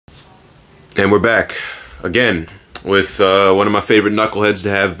And we're back again with one of my favorite knuckleheads to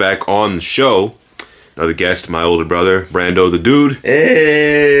have back on the show. Another guest, my older brother, Brando the Dude.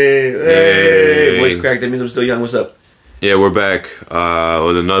 Hey. Voice crack, that means I'm still young. What's up? Yeah, we're back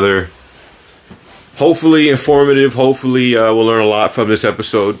with another, hopefully informative, hopefully we'll learn a lot from this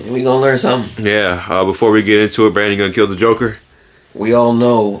episode. We gonna learn something. Yeah, before we get into it, Brandon, you gonna kill the Joker? We all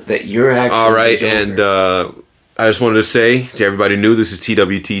know that you're actually Alright, the Joker. and I just wanted to say to everybody new, this is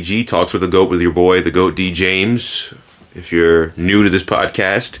TWTG, Talks with the GOAT, with your boy, the GOAT D. James. If you're new to this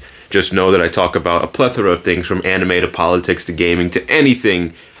podcast, just know that I talk about a plethora of things, from anime to politics to gaming to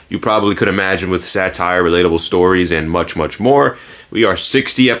anything you probably could imagine, with satire, relatable stories, and much, much more. We are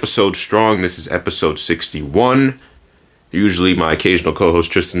 60 episodes strong. This is episode 61. Usually my occasional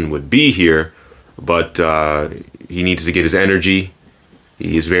co-host Tristan would be here, but he needs to get his energy.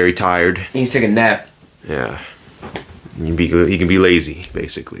 He is very tired. He needs to take a nap. Yeah. He can be lazy,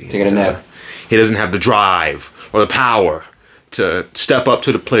 basically. Taking a nap. He doesn't have the drive or the power to step up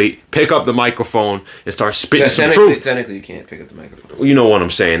to the plate, pick up the microphone, and start spitting some truth. Technically, you can't pick up the microphone. You know what I'm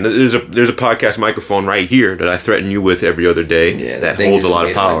saying. There's a podcast microphone right here that I threaten you with every other day. Yeah, that holds a lot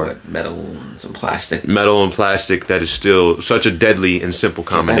of power. Like metal and some plastic. Metal and plastic. That is still such a deadly and simple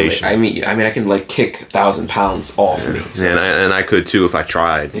combination. I mean, I can like kick 1,000 pounds off me. So. And I could too if I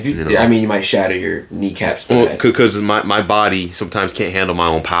tried. If you know? I mean, you might shatter your kneecaps. Well, because my body sometimes can't handle my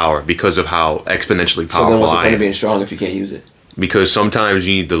own power because of how exponentially powerful I am. So then what's the point of being strong if you can't use it? Because sometimes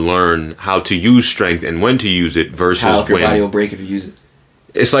you need to learn how to use strength and when to use it versus how if your when body will break if you use it.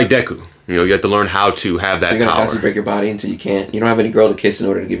 It's like Deku. You know, you have to learn how to have that so you're gonna power. constantly break your body until you can't. You don't have any girl to kiss in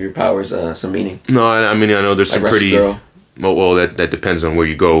order to give your powers some meaning. No, I mean I know there's like some pretty. Girl. Well, that depends on where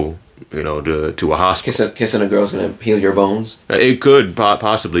you go. You know, to a hospital. Kissing a girl's gonna heal your bones. It could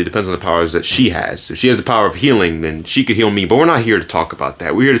possibly depends on the powers that she has. If she has the power of healing, then she could heal me. But we're not here to talk about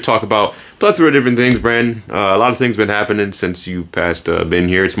that. We're here to talk about a plethora of different things, Brandon. A lot of things been happening since you been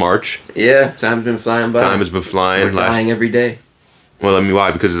here. It's March. Yeah, time's been flying by. Time has been flying. We're dying every day. Well, I mean,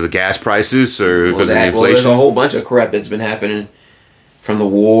 why? Because of the gas prices or because of the inflation? Well, there's a whole bunch of crap that's been happening from the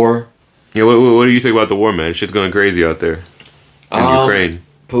war. Yeah, what do you think about the war, man? Shit's going crazy out there in Ukraine.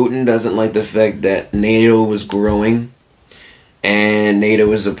 Putin doesn't like the fact that NATO was growing, and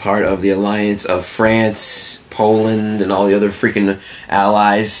NATO is a part of the alliance of France, Poland, and all the other freaking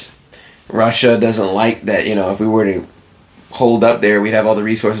allies. Russia doesn't like that, you know, if we were to hold up there, we'd have all the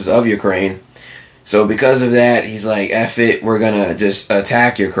resources of Ukraine. So because of that, he's like, F it, we're gonna just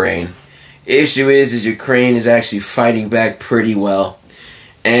attack Ukraine. Issue is Ukraine is actually fighting back pretty well.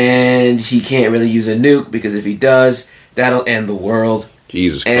 And he can't really use a nuke, because if he does, that'll end the world.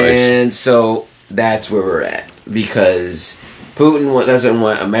 Jesus Christ. And so that's where we're at. Because Putin doesn't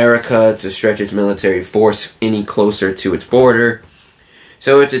want America to stretch its military force any closer to its border.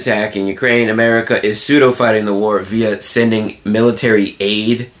 So it's attacking Ukraine. America is pseudo-fighting the war via sending military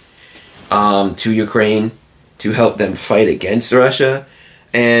aid to Ukraine to help them fight against Russia.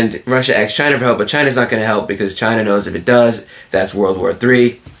 And Russia asks China for help, but China's not going to help because China knows if it does, that's World War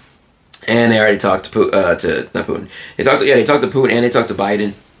III. And they already talked to not Putin. They talked to Putin and they talked to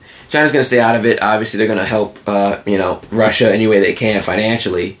Biden. China's going to stay out of it. Obviously, they're going to help Russia any way they can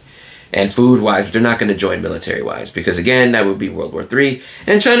financially and food-wise, but they're not going to join military-wise because, again, that would be World War III.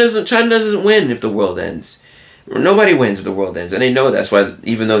 And China doesn't win if the world ends. Nobody wins if the world ends, and they know that's why.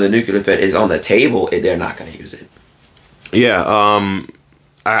 Even though the nuclear threat is on the table, they're not going to use it. Yeah,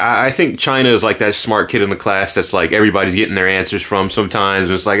 I think China is like that smart kid in the class that's like everybody's getting their answers from sometimes.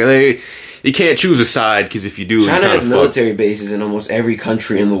 It's like you can't choose a side because if you do, China has military bases in almost every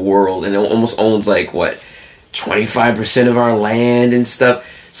country in the world, and it almost owns 25% of our land and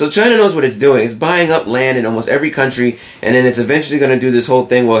stuff. So China knows what it's doing. It's buying up land in almost every country, and then it's eventually going to do this whole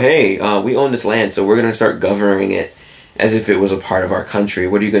thing. Well, hey, we own this land, so we're going to start governing it as if it was a part of our country.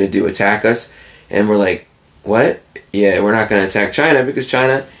 What are you going to do? Attack us? And we're like, what? Yeah, we're not going to attack China because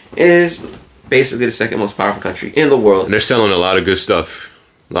China is basically the second most powerful country in the world. And they're selling a lot of good stuff.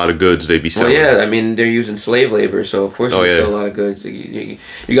 A lot of goods they be selling. Well, yeah, I mean, they're using slave labor, so of course they sell a lot of goods. You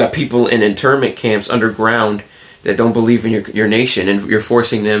got people in internment camps underground that don't believe in your nation, and you're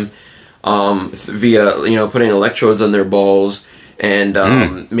forcing them via, putting electrodes on their balls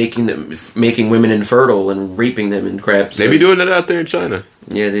and making women infertile and raping them and crap. So, they be doing that out there in China.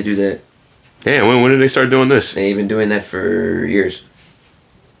 Yeah, they do that. Damn, when did they start doing this? They've been doing that for years.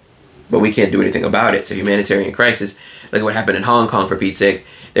 But we can't do anything about it. It's a humanitarian crisis. Like what happened in Hong Kong, for Pete's sake.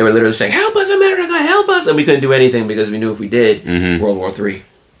 They were literally saying, help us, America, help us! And we couldn't do anything because we knew if we did, World War III.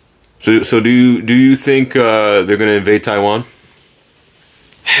 So do you think they're going to invade Taiwan?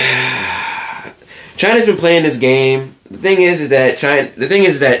 China's been playing this game. The thing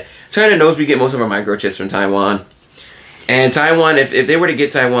is that China knows we get most of our microchips from Taiwan. And Taiwan, if they were to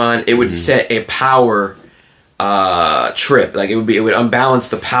get Taiwan, it would set a power trip. Like, it would unbalance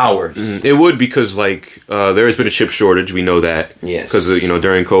the powers. It would, because like there has been a chip shortage. We know that. Yes. Because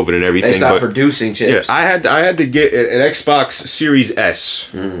during COVID and everything. They stopped producing chips. Yeah, I had to get an Xbox Series S.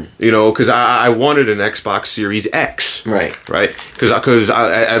 Because I wanted an Xbox Series X. Right. Right. Because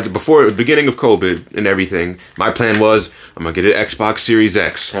before the beginning of COVID and everything, my plan was I'm gonna get an Xbox Series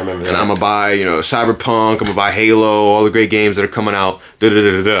X. I remember that. And I'm gonna buy Cyberpunk. I'm gonna buy Halo. All the great games that are coming out.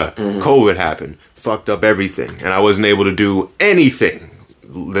 COVID happened. Fucked up everything, and I wasn't able to do anything.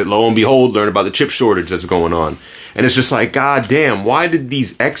 Lo and behold, learn about the chip shortage that's going on, and it's just like, god damn, why did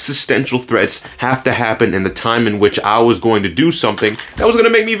these existential threats have to happen in the time in which I was going to do something that was going to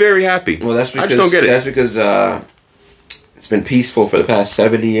make me very happy? Well, that's because I just don't get it. That's because it's been peaceful for the past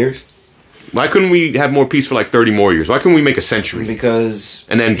 70 years. Why couldn't we have more peace for like 30 more years? Why couldn't we make a century? Because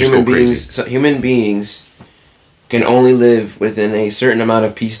and then just go crazy. Human beings can only live within a certain amount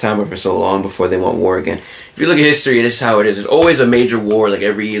of peacetime for so long before they want war again. If you look at history, this is how it is. There's always a major war, like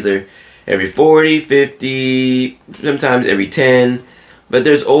every 40, 50, sometimes every 10. But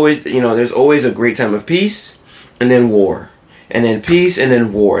there's always a great time of peace, and then war. And then peace, and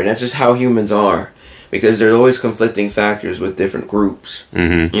then war. And that's just how humans are. Because there's always conflicting factors with different groups.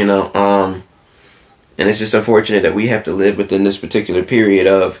 And it's just unfortunate that we have to live within this particular period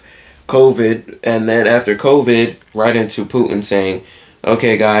of COVID, and then after COVID, right into Putin saying,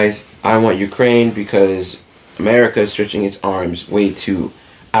 okay guys, I want Ukraine because America is stretching its arms way too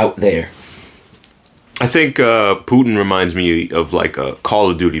out there. I think Putin reminds me of like a Call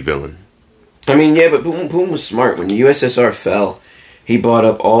of Duty villain. I mean, yeah, but Putin was smart. When the USSR fell, he bought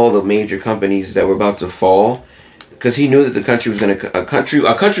up all the major companies that were about to fall, because he knew that the country was a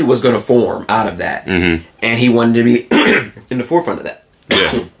country was going to form out of that, and he wanted to be in the forefront of that.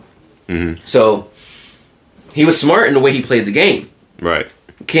 Yeah. So he was smart in the way he played the game. Right.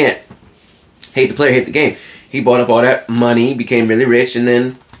 Can't hate the player, hate the game. He bought up all that money, became really rich, and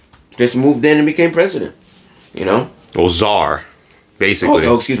then just moved in and became president. Well, czar, basically.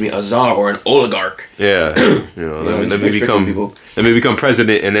 Oh, excuse me, a czar or an oligarch. Yeah. Let me become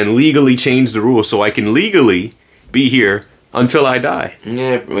president and then legally change the rules so I can legally be here until I die.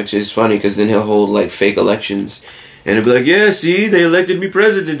 Yeah, which is funny because then he'll hold like fake elections. And he'll be like, yeah, see, they elected me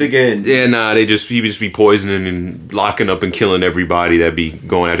president again. Yeah, nah, he would just be poisoning and locking up and killing everybody that be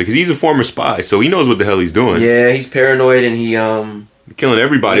going after. Because he's a former spy, so he knows what the hell he's doing. Yeah, he's paranoid and he killing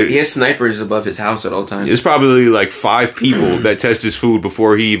everybody. He has snipers above his house at all times. There's probably like 5 people that test his food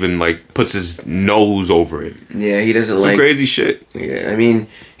before he even like puts his nose over it. Yeah, he doesn't Some crazy shit. Yeah, I mean,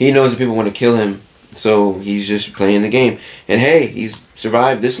 he knows that people want to kill him, so he's just playing the game. And hey, he's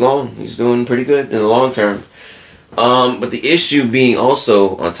survived this long. He's doing pretty good in the long term. But the issue being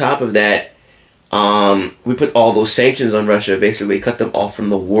also, on top of that, we put all those sanctions on Russia, basically cut them off from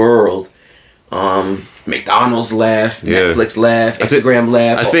the world. McDonald's left, Netflix left, Instagram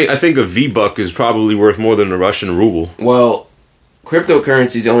left. I think a V-buck is probably worth more than a Russian ruble. Well,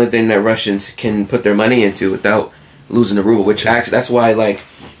 cryptocurrency is the only thing that Russians can put their money into without losing the ruble, which actually, that's why like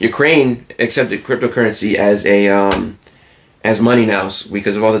Ukraine accepted cryptocurrency as as money now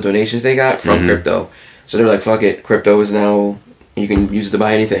because of all the donations they got from crypto. So they're like, fuck it, crypto is now, you can use it to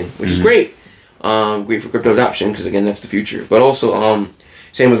buy anything, which is great. Great for crypto adoption, because again, that's the future. But also,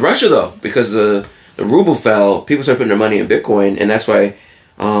 same with Russia though, because the ruble fell, people started putting their money in Bitcoin, and that's why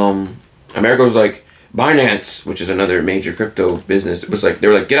America was like, Binance, which is another major crypto business, was like, they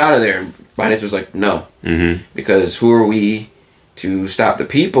were like, get out of there. And Binance was like, no. Because who are we to stop the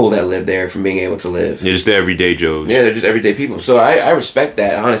people that live there from being able to live? They're just the everyday Joes. Yeah, they're just everyday people. So I respect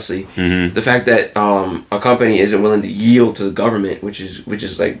that, honestly. The fact that a company isn't willing to yield to the government, which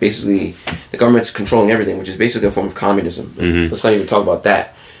is like basically the government's controlling everything, which is basically a form of communism. Let's not even talk about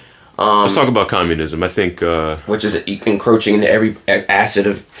that. Let's talk about communism. I think, which is encroaching into every facet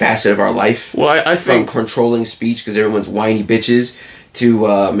of our life. Well, I think from controlling speech because everyone's whiny bitches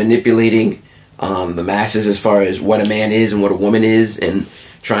to manipulating the masses as far as what a man is and what a woman is, and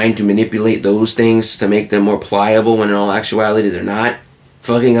trying to manipulate those things to make them more pliable when in all actuality they're not.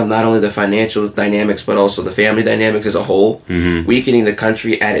 Fucking up not only the financial dynamics but also the family dynamics as a whole. Weakening the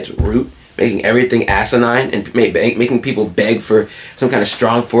country at its root. Making everything asinine and making people beg for some kind of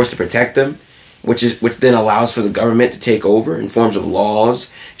strong force to protect them, which then allows for the government to take over in forms of laws,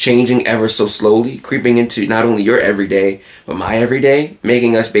 changing ever so slowly, creeping into not only your everyday, but my everyday,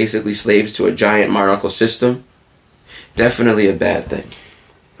 making us basically slaves to a giant monarchical system. Definitely a bad thing.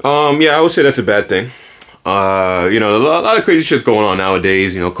 Yeah, I would say that's a bad thing. A lot of crazy shit's going on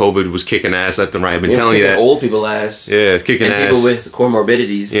nowadays. COVID was kicking ass left and right. I've been telling you that. Old people ass. Yeah, it's kicking ass. People with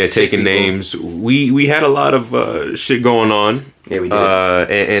comorbidities. Yeah, taking names. We had a lot of shit going on. Yeah, we did.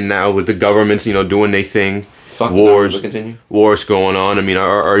 And now with the governments, doing their thing. Fuck wars. Continue. Wars going on. I mean,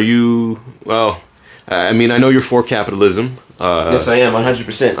 are you? Well, I know you're for capitalism. Yes, I am,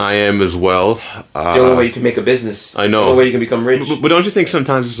 100%. I am as well. It's the only way you can make a business. I know. It's the only way you can become rich. But don't you think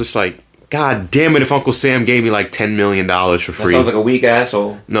sometimes it's just like, God damn it, if Uncle Sam gave me like $10 million for free. That sounds like a weak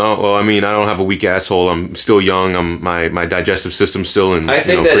asshole. No, well, I don't have a weak asshole. I'm still young. My digestive system's still in I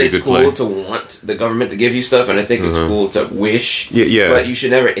think that pretty it's good cool play. to want the government to give you stuff, and I think it's cool to wish. Yeah. But you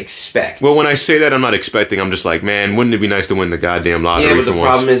should never expect. Well, when I say that, I'm not expecting. I'm just like, man, wouldn't it be nice to win the goddamn lottery yeah, but for the once?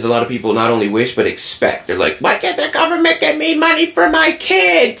 problem is a lot of people not only wish, but expect. They're like, why can't the government give me money for my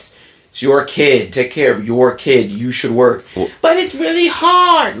kids? It's your kid. Take care of your kid. You should work. Well, but it's really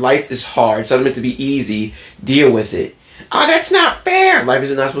hard. Life is hard. It's not meant to be easy. Deal with it. Oh, that's not fair. Life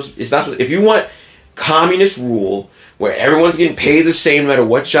is not supposed. It's not supposed. If you want communist rule where everyone's getting paid the same no matter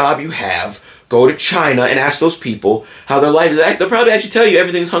what job you have, go to China and ask those people how their life is. They'll probably actually tell you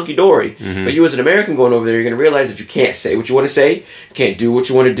everything's hunky dory. Mm-hmm. But you as an American going over there, you're going to realize that you can't say what you want to say, you can't do what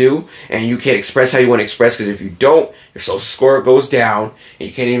you want to do, and you can't express how you want to express, because if you don't, your social score goes down, and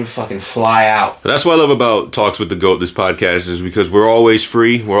you can't even fucking fly out. That's what I love about Talks with the GOAT, this podcast, is because we're always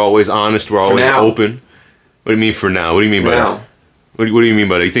free, we're always honest, we're always open. What do you mean for now? What do you mean by that? What do you mean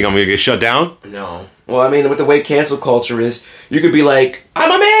by that? You think I'm going to get shut down? No. Well, with the way cancel culture is, you could be like,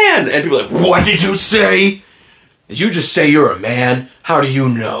 I'm a man! And people are like, what did you say? Did you just say you're a man? How do you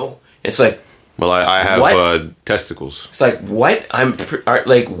know? It's like, well, I have testicles. It's like, what?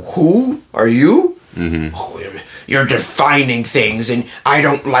 Who are you? Mm-hmm. Oh, you're defining things, and I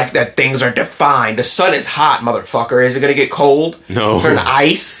don't like that things are defined. The sun is hot, motherfucker. Is it going to get cold? No. Turn to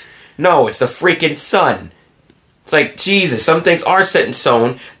ice? No, it's the freaking sun. It's like, Jesus, some things are set in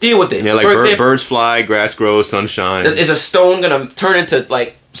stone. Deal with it. Yeah, like birds fly, grass grows, sun shines. Is a stone going to turn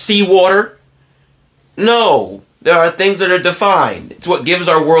into, seawater? No. There are things that are defined. It's what gives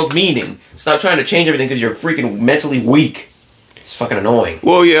our world meaning. Stop trying to change everything because you're freaking mentally weak. It's fucking annoying.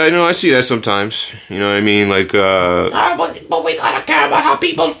 Well, yeah, I see that sometimes. You know what I mean? Like, but we gotta care about how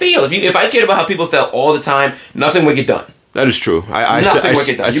people feel. If I cared about how people felt all the time, nothing would get done. That is true. Nothing would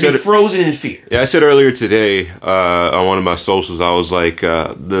get done. You'd be frozen in fear. Yeah, I said earlier today on one of my socials, I was like,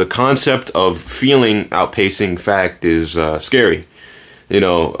 the concept of feeling outpacing fact is scary.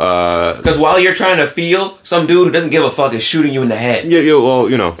 Because while you're trying to feel, some dude who doesn't give a fuck is shooting you in the head. Yeah,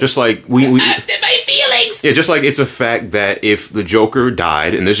 well, just like we my feelings. Yeah, just like it's a fact that if the Joker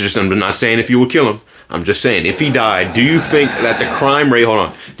died, and this is just, I'm not saying if you would kill him, I'm just saying if he died, do you think that the crime rate? Hold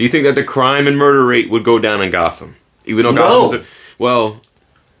on, do you think that the crime and murder rate would go down in Gotham? Even though Gotham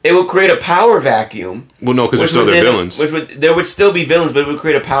it would create a power vacuum. Well, no, because there's still their villains. There would still be villains, but it would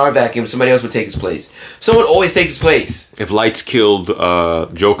create a power vacuum. Somebody else would take his place. Someone always takes his place. If Lights killed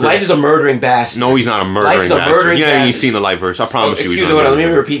Joker, Light is a murdering bastard. No, he's not a murdering bastard. Yeah, you've seen the Lightverse. I promise you. Excuse me, hold on. Let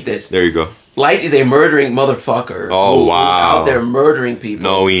me repeat this. There you go. Light is a murdering motherfucker. Oh, wow. Out there murdering people.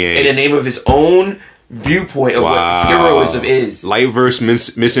 No, he ain't. In the name of his own viewpoint of what heroism is.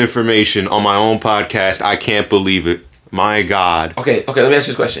 Lightverse misinformation on my own podcast. I can't believe it. My God. Okay, let me ask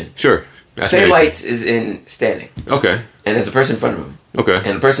you a question. Sure. Say Lights is standing. Okay. And there's a person in front of him. Okay.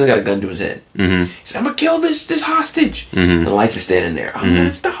 And the person's got a gun to his head. Mm-hmm. He said, I'm going to kill this hostage. Mm-hmm. And Lights is standing there. I'm going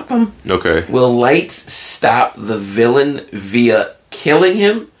to stop him. Okay. Will Lights stop the villain via killing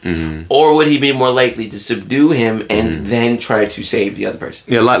him? Mm-hmm. Or would he be more likely to subdue him and then try to save the other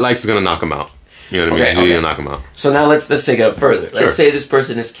person? Yeah, Lights is going to knock him out. You know what I mean? He's going to knock him out. So now let's take it up further. Sure. Let's say this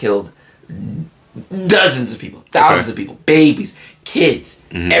person has killed dozens of people, thousands of people, babies, kids,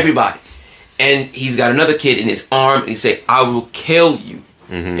 everybody. And he's got another kid in his arm, and he say, I will kill you.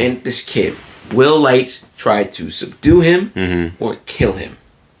 And this kid, will Lights try to subdue him or kill him?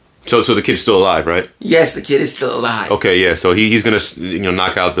 So the kid's still alive, right? Yes, the kid is still alive. Okay, yeah. So he's gonna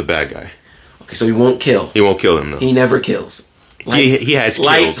knock out the bad guy. Okay, so he won't kill. He won't kill him, though. He never kills. Lights, he has killed.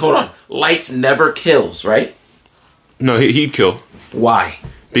 Lights. Hold on. Lights never kills, right? No, he'd kill. Why?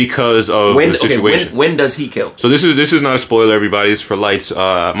 Because of the situation. Okay, when does he kill? So this is not a spoiler, everybody. It's for Lights.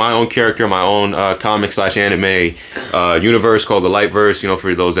 My own character, my own comic/anime universe called the Lightverse.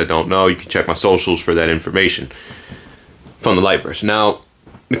 For those that don't know, you can check my socials for that information from the Lightverse. Now,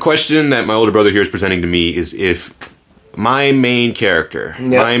 the question that my older brother here is presenting to me is if my main character,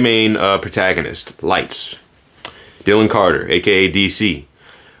 my main protagonist, Lights, Dylan Carter, aka DC,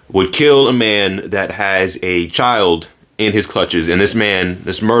 would kill a man that has a child in his clutches, and this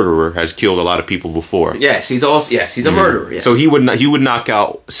murderer has killed a lot of people before. Yes, he's a murderer. Yes. So he would knock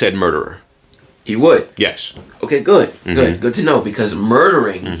out said murderer. He would. Yes. Okay, good. Good to know, because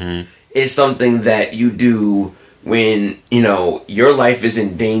murdering is something that you do when, your life is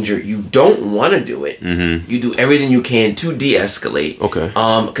in danger. You don't want to do it. You do everything you can to de-escalate. Okay.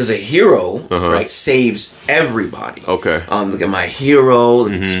 Because a hero, right, saves everybody. Okay. Look at my hero,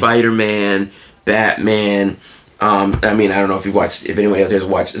 look at Spider-Man, Batman. I don't know if anyone out there has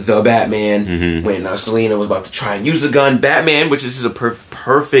watched The Batman, when Selena was about to try and use the gun. Batman, which is a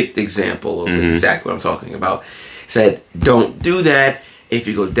perfect example of exactly what I'm talking about, said, don't do that. If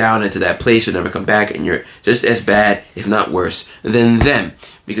you go down into that place, you'll never come back, and you're just as bad, if not worse, than them.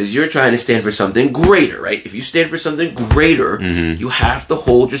 Because you're trying to stand for something greater, right? If you stand for something greater, you have to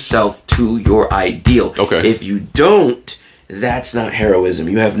hold yourself to your ideal. Okay. If you don't, that's not heroism.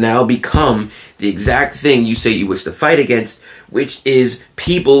 You have now become the exact thing you say you wish to fight against, which is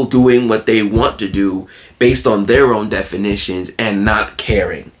people doing what they want to do based on their own definitions and not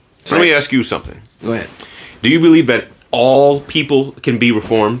caring. So let me ask you something. Go ahead. Do you believe that all people can be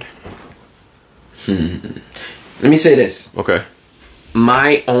reformed? Let me say this. Okay.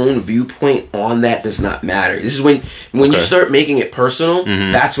 My own viewpoint on that does not matter. This is when you start making it personal,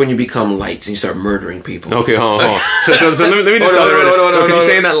 that's when you become Lights and you start murdering people. Okay, hold on. So let me just stop there. Because you're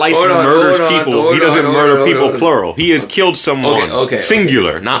saying that Lights murders people. He doesn't murder people, plural. He has killed someone,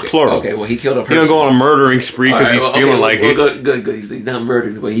 singular, not plural. Okay, well, he killed a person. He don't go on a murdering spree because he's feeling like it. Good. He's not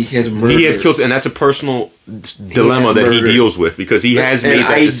murdering, but he has murdered. He has killed, and that's a personal dilemma that he deals with, because he has made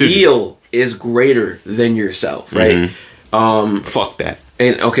that decision. An ideal is greater than yourself, right? Fuck that.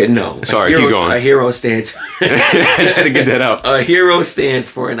 And no. Sorry, keep going. A hero stands. I just had to get that out. A hero stands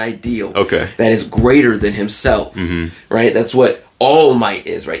for an ideal. Okay. That is greater than himself. Right. That's what All Might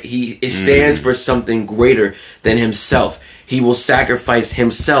is. Right. It stands for something greater than himself. He will sacrifice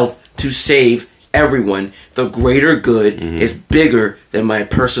himself to save everyone. The greater good is bigger than my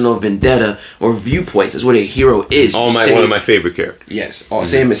personal vendetta or viewpoints. That's what a hero is. All Might, one of my favorite characters. Yes,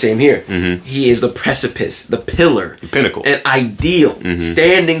 same here. He is the precipice, the pillar, the pinnacle, an ideal,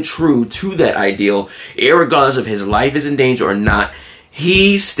 standing true to that ideal, irregardless of his life is in danger or not.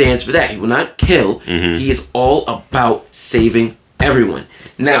 He stands for that. He will not kill. He is all about saving everyone.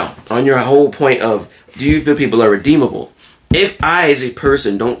 Now, on your whole point of, do you feel people are redeemable? If I, as a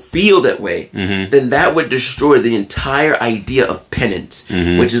person, don't feel that way, then that would destroy the entire idea of penance,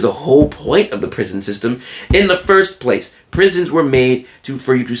 which is the whole point of the prison system in the first place. Prisons were made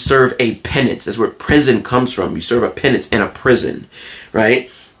for you to serve a penance. That's where prison comes from. You serve a penance in a prison, right?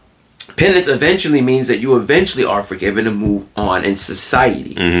 Penance eventually means that you eventually are forgiven and move on in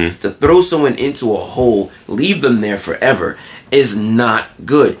society. To throw someone into a hole, leave them there forever, is not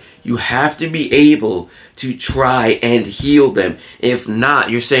good. You have to be able to try and heal them. If not,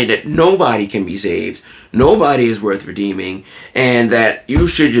 you're saying that nobody can be saved, nobody is worth redeeming, and that you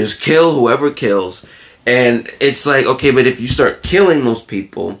should just kill whoever kills. And it's like, okay, but if you start killing those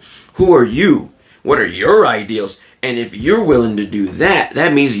people, who are you? What are your ideals? And if you're willing to do that,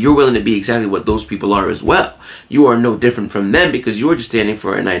 that means you're willing to be exactly what those people are as well. You are no different from them, because you're just standing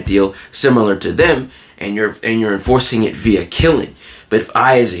for an ideal similar to them, and you're enforcing it via killing. But if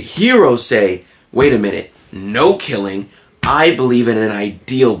I, as a hero, say, wait a minute, no killing, I believe in an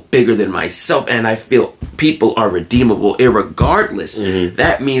ideal bigger than myself, and I feel people are redeemable irregardless.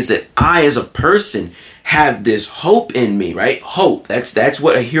 That means that I, as a person, have this hope in me, right? Hope. That's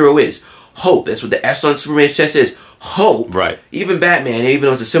what a hero is. Hope. That's what the S on Superman's chest is. Hope. Right. Even Batman, even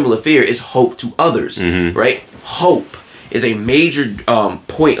though it's a symbol of fear, is hope to others. Right? Hope is a major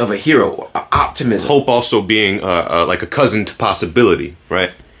point of a hero. Optimism. Hope also being like a cousin to possibility,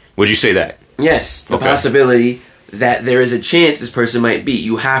 right? Would you say that? Yes. The possibility that there is a chance this person might be.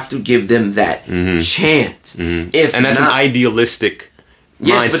 You have to give them that chance. If and that's not, an idealistic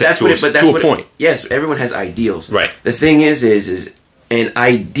mindset to a point. Yes, everyone has ideals. Right. The thing is an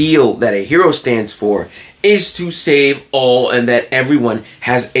ideal that a hero stands for is to save all, and that everyone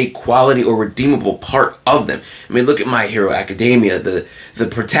has a quality or redeemable part of them. I mean, look at My Hero Academia. The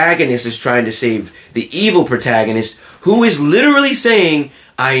protagonist is trying to save the evil protagonist, who is literally saying,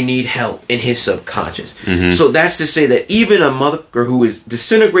 I need help, in his subconscious. So that's to say that even a motherfucker who is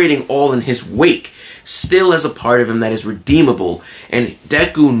disintegrating all in his wake still has a part of him that is redeemable, and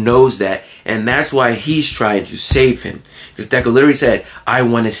Deku knows that, and that's why he's trying to save him. Because Deku literally said, I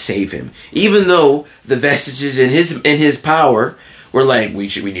want to save him. Even though the vestiges in his power were like, we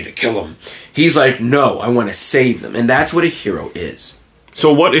need to kill him. He's like, no, I want to save them. And that's what a hero is.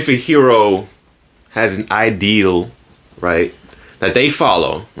 So what if a hero has an ideal, right, that they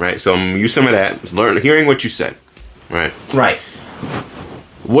follow, right? So use some of that, hearing what you said, right? Right.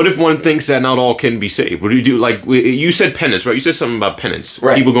 What if one thinks that not all can be saved? What do you do? Like, you said penance, right? You said something about penance.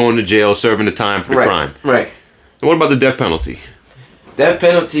 Right. People going to jail, serving the time for the crime. Right. And what about the death penalty? Death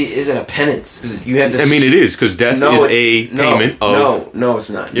penalty isn't a penance. 'Cause you have to. I mean, it is, because death is a payment of... No, it's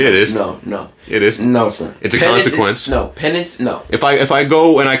not. Yeah, it is. No. It is. No, it's not. It's a Penance consequence. Penance, no. If I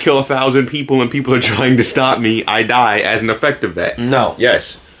go and I kill 1,000 people and people are trying to stop me, I die as an effect of that. No.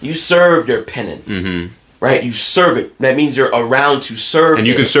 Yes. You serve your penance. Right? You serve it. That means you're around to serve And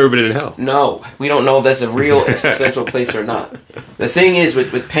you can serve it in hell. No. We don't know if that's a real existential place or not. The thing is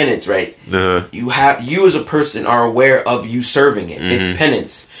with penance, right? You as a person are aware of you serving it. It's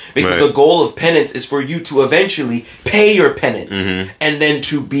penance. Because the goal of penance is for you to eventually pay your penance and then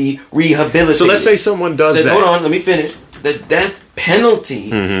to be rehabilitated. So let's say someone does that. Hold on, let me finish. The death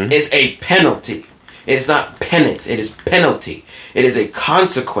penalty is a penalty. It is not penance. It is penalty. It is a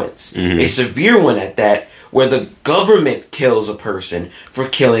consequence. A severe one at that, where the government kills a person for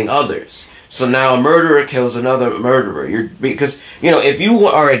killing others. So now a murderer kills another murderer. Because if you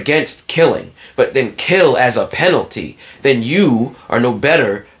are against killing, but then kill as a penalty, then you are no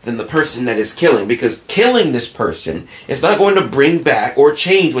better than the person that is killing. Because killing this person is not going to bring back or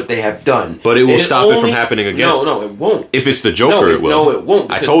change what they have done. But it will stop it from happening again. No, it won't. If it's the Joker, it will. No, it won't.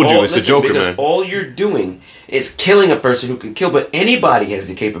 I told you, it's the Joker, man. All you're doing is killing a person who can kill, but anybody has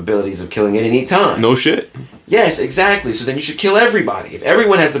the capabilities of killing at any time. No shit. Yes, exactly. So then you should kill everybody. If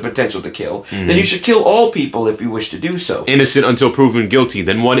everyone has the potential to kill, then you should kill all people if you wish to do so. Innocent until proven guilty.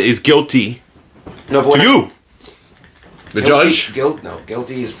 Then one is guilty to you. The judge?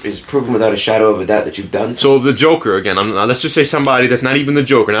 Guilty is proven without a shadow of a doubt that you've done so. The Joker, again, let's just say somebody that's not even the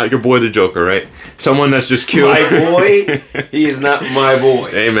Joker, not your boy the Joker, right? Someone that's just killed... My boy? He is not my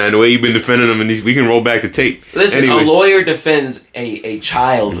boy. Hey, man, the way you've been defending him, and we can roll back the tape. Listen, anyway. A lawyer defends a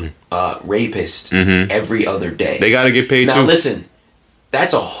child rapist every other day. They got to get paid, too. Now, listen,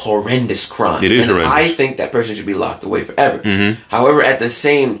 that's a horrendous crime. It is horrendous. I think that person should be locked away forever. However, at the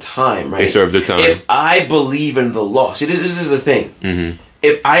same time, right? They serve their time. If I believe in the law, see, this is the thing.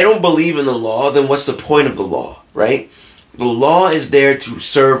 If I don't believe in the law, then what's the point of the law, right? The law is there to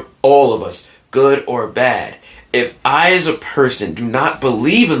serve all of us, good or bad. If I, as a person, do not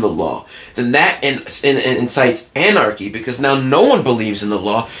believe in the law, then that incites anarchy, because now no one believes in the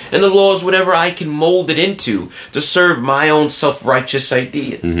law, and the law is whatever I can mold it into to serve my own self-righteous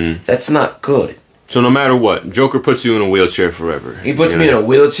ideas. That's not good. So no matter what, Joker puts you in a wheelchair forever. He puts me in a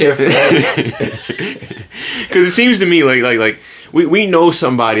wheelchair forever. Because it seems to me like we know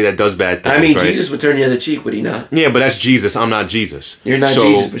somebody that does bad things. I mean, right? Jesus would turn the other cheek, would he not? Yeah, but that's Jesus. I'm not Jesus. You're not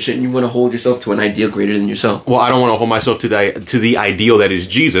Jesus, but shouldn't you want to hold yourself to an ideal greater than yourself? Well, I don't want to hold myself to the ideal that is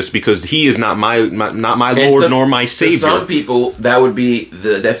Jesus, because he is not my Lord nor my Savior. To some people, that would be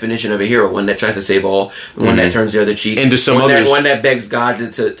the definition of a hero: one that tries to save all, one that turns the other cheek, and to some others, others, one that begs God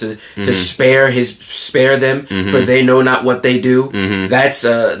to spare them, for they know not what they do. That's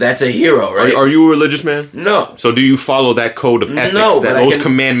a hero, right? Are you a religious man? No. So do you follow that code of ethics, those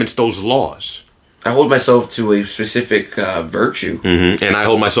commandments, those laws? I hold myself to a specific virtue, and I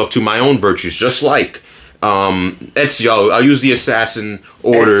hold myself to my own virtues, just like Ezio. I'll use the assassin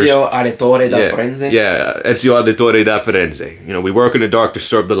orders. Ezio Auditore da Firenze. Yeah, Ezio Auditore da Firenze. We work in the dark to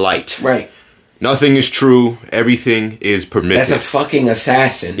serve the light. Right. Nothing is true. Everything is permitted. That's a fucking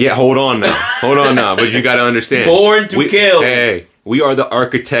assassin. Yeah, hold on now. But you got to understand. Born to kill. Hey, we are the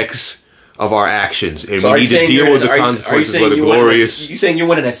architects of our actions, and we need to deal with the consequences, whether glorious. You saying you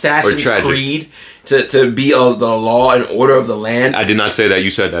want an Assassin's tragic. Creed to be the law and order of the land? I did not say that. You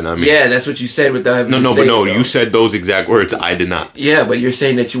said that, not me. Yeah, that's what you said without having to say No, it, you said those exact words. I did not. Yeah, but you're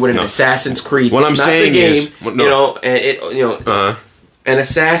saying that you want an Assassin's Creed. What I'm saying is, an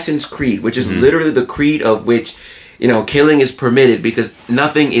Assassin's Creed, which is literally the creed of which killing is permitted because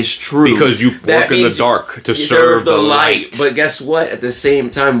nothing is true. Because you work in the dark to serve the light. But guess what? At the same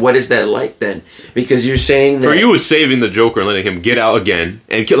time, what is that light then? Because you're saying that... For you, it's saving the Joker and letting him get out again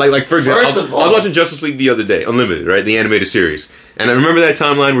and kill... Like for example, I was watching Justice League the other day, Unlimited, right? The animated series. And I remember that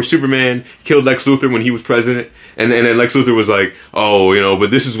timeline where Superman killed Lex Luthor when he was president. And then Lex Luthor was like, oh, but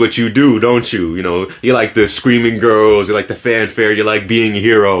this is what you do, don't you? You like the screaming girls, you like the fanfare, you like being a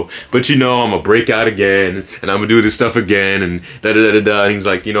hero. But I'm going to break out again, and I'm going to do this stuff again, and da-da-da-da-da. And he's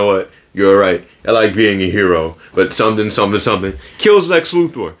like, you know what? You're right. I like being a hero. But something. Kills Lex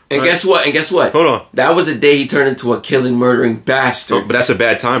Luthor. And guess what? Hold on. That was the day he turned into a killing, murdering bastard. Oh, but that's a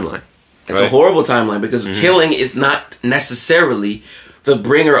bad timeline. It's a horrible timeline because killing is not necessarily the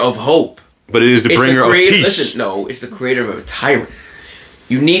bringer of hope. But it is the bringer of peace. Listen, no, it's the creator of a tyrant.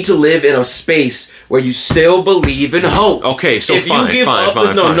 You need to live in a space where you still believe in hope. Okay, so if fine. If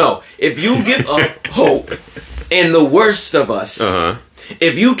you give up hope in the worst of us,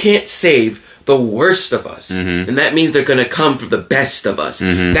 If you can't save the worst of us, then that means they're going to come for the best of us.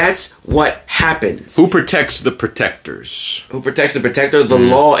 That's what happens. Who protects the protectors? Who protects the protector? The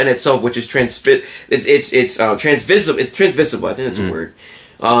law in itself, which is transvisible. It's transvisible. I think that's a word.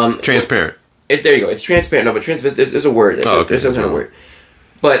 Transparent. There you go. It's transparent. No, but there's a word. Oh, okay. There's some kind of word.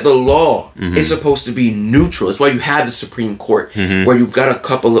 But the law is supposed to be neutral. That's why you have the Supreme Court, where you've got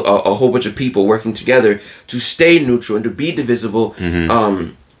a whole bunch of people working together to stay neutral and to be divisible.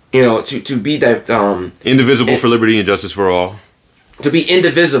 To be that Indivisible for liberty and justice for all. To be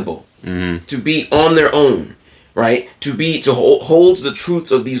indivisible, to be on their own, right? To hold the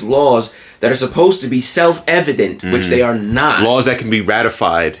truths of these laws that are supposed to be self-evident, which they are not. Laws that can be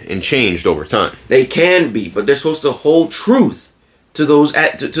ratified and changed over time. They can be, but they're supposed to hold truth to those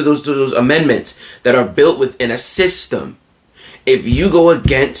amendments that are built within a system. If you go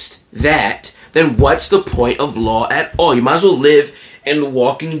against that, then what's the point of law at all? You might as well live in The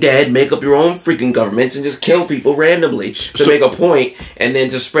Walking Dead, make up your own freaking governments and just kill people randomly to make a point, and then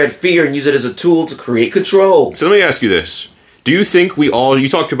to spread fear and use it as a tool to create control. So let me ask you this. Do you think you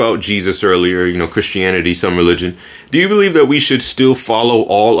talked about Jesus earlier, Christianity, some religion. Do you believe that we should still follow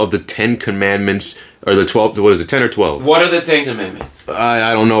all of the 10 commandments, or the 12, what is it, 10 or 12? What are the 10 commandments?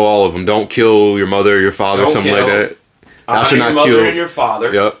 I don't know all of them. Don't kill your mother, your father, Don't something kill. like that. Thou Your shalt not mother kill. and your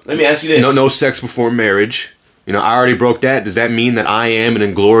father. Yep. Let me ask you this. No sex before marriage. I already broke that. Does that mean that I am an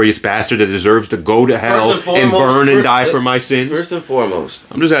inglorious bastard that deserves to go to hell and burn and die for my sins? First and foremost.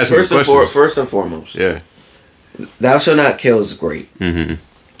 I'm just asking questions. First and foremost. Yeah. Thou shalt not kill is great.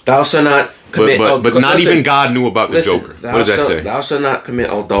 Thou shalt not commit... But not even God knew about the Joker. What does that say? Thou shalt not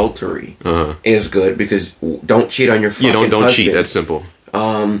commit adultery is good, because don't cheat on your fucking don't husband. cheat. That's simple.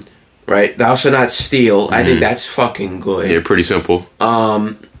 Right? Thou shalt not steal. I think that's fucking good. Yeah, pretty simple.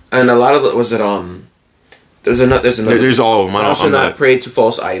 And a lot of it there's another. There's all of them. Thou shalt not pray to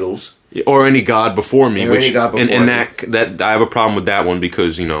false idols. Or any god before me, Or any god before and me. that I have a problem with that one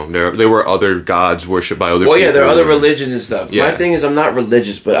because there were other gods worshipped by other people. Well, yeah, there are other religions and stuff. Yeah. My thing is, I'm not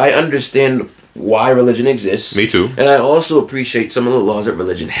religious, but I understand why religion exists. Me too. And I also appreciate some of the laws that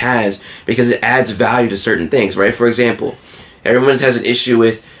religion has, because it adds value to certain things, right? For example, everyone has an issue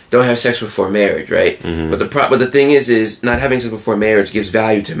with don't have sex before marriage, right? But the thing is not having sex before marriage gives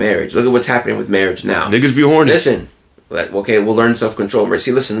value to marriage. Look at what's happening with marriage now. Niggas be horny. Listen. Okay, we'll learn self-control. Right?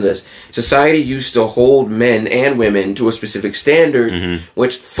 See, listen to this. Society used to hold men and women to a specific standard,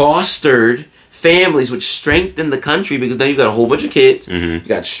 which fostered families, which strengthened the country, because now you've got a whole bunch of kids, you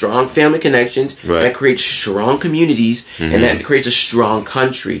got strong family connections, that creates strong communities, and that creates a strong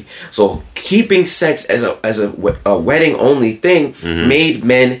country. So keeping sex as a wedding-only thing made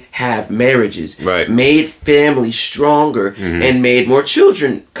men have marriages, made families stronger, and made more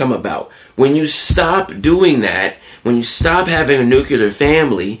children come about. When you stop doing that, when you stop having a nuclear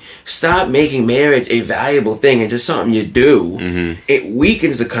family, stop making marriage a valuable thing and just something you do, it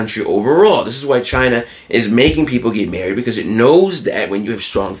weakens the country overall. This is why China is making people get married, because it knows that when you have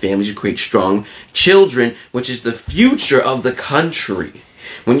strong families, you create strong children, which is the future of the country.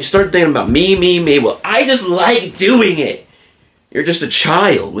 When you start thinking about me, well, I just like doing it. You're just a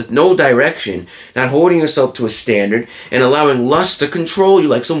child with no direction, not holding yourself to a standard and allowing lust to control you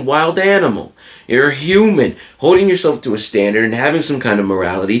like some wild animal. You're a human. Holding yourself to a standard and having some kind of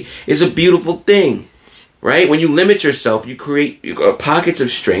morality is a beautiful thing, right? When you limit yourself, you create pockets of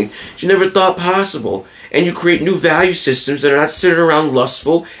strength that you never thought possible, and you create new value systems that are not centered around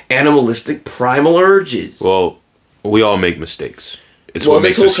lustful, animalistic, primal urges. Well, we all make mistakes. It's well, what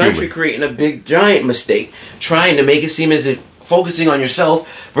this makes whole us country human. creating a big, giant mistake, trying to make it seem as if focusing on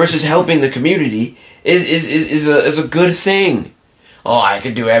yourself versus helping the community is a good thing. Oh, I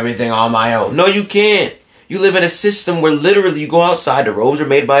can do everything on my own. No, you can't. You live in a system where literally you go outside, the roads are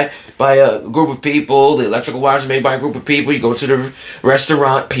made by a group of people, the electrical wires are made by a group of people, you go to the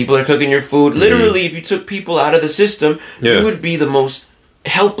restaurant, people are cooking your food. Literally, if you took people out of the system, you would be the most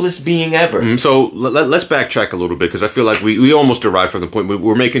helpless being ever. So let's backtrack a little bit, because I feel like we almost arrived from the point.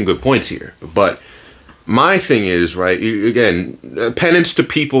 We're making good points here, but my thing is, right, again, penance to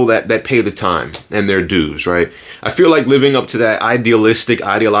people that pay the time and their dues, right? I feel like living up to that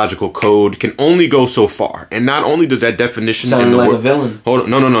ideological code can only go so far. And not only does that definition... Sound like a villain. Hold on,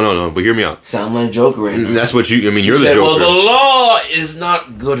 no, but hear me out. Sound like a Joker right now. That's what you're the said, Joker. Well, the law is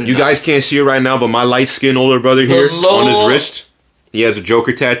not good enough. You guys can't see it right now, but my light-skinned older brother here on his wrist, he has a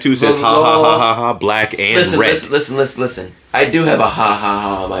Joker tattoo, says ha ha ha ha ha, black and red. Listen. I do have a ha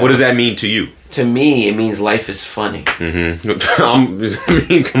ha ha. What does that mean to you? To me, it means life is funny. I mean,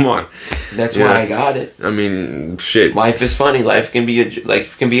 come on. That's why I got it. I mean, shit. Life is funny. Life can be a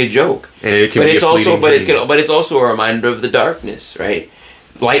joke. And it can but be it's a also, fleeting but it's also a reminder of the darkness, right?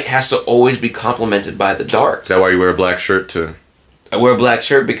 light has to always be complemented by the dark. Is that why you wear a black shirt too? I wear a black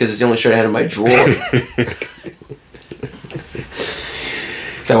shirt because it's the only shirt I had in my drawer.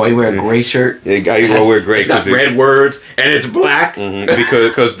 Is that why you wear a gray shirt? Yeah, you want to wear gray it's got because red words and it's black.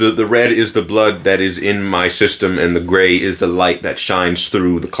 because the red is the blood that is in my system, and the gray is the light that shines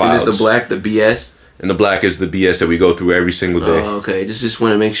through the clouds. And is the black the BS? And the black is the BS that we go through every single day. Oh, okay. Just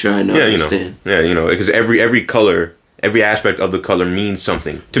want to make sure I know. Yeah, understand. Because every color, every aspect of the color means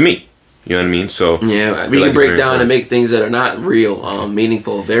something to me. You know what I mean? So yeah, we can break down and make things that are not real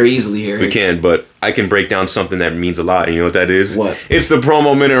meaningful very easily here. We can, but I can break down something that means a lot. And you know what that is? What? It's the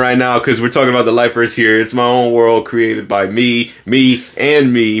promo minute right now because we're talking about the Lightverse here. It's my own world created by me,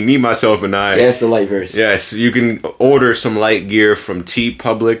 myself, and I. Yeah, it's the Lightverse. Yes, you can order some light gear from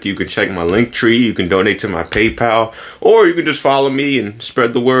TeePublic. You can check my link tree. You can donate to my PayPal, or you can just follow me and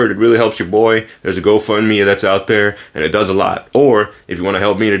spread the word. It really helps your boy. There's a GoFundMe that's out there, and it does a lot. Or if you want to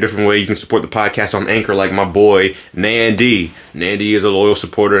help me in a different way, you can support the podcast on Anchor, like my boy Nandy. Nandy is a loyal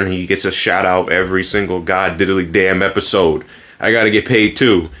supporter, and he gets a shout out every single god diddly damn episode. I gotta get paid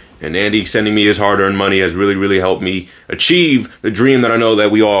too. And Andy sending me his hard-earned money has really, really helped me achieve the dream that I know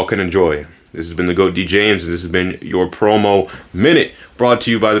that we all can enjoy. This has been the GOAT D James, and this has been your promo minute, brought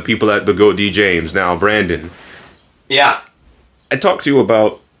to you by the people at the GOAT D James. Now, Brandon. Yeah. I talked to you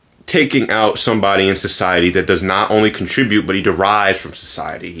about taking out somebody in society that does not only contribute, but he derives from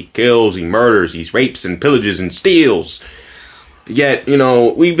society. He kills, he murders, he rapes and pillages and steals. Yet,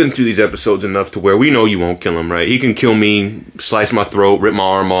 we've been through these episodes enough to where we know you won't kill him, right? He can kill me, slice my throat, rip my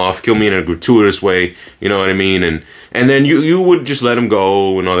arm off, kill me in a gratuitous way, you know what I mean? And then you would just let him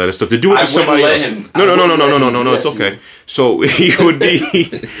go and all that stuff. To do it to somebody else. No, it's okay. So he would be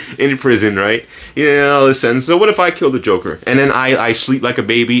in prison, right? Yeah, listen. So what if I kill the Joker? And then I sleep like a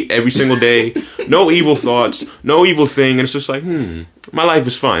baby every single day. No evil thoughts, no evil thing. And it's just like, my life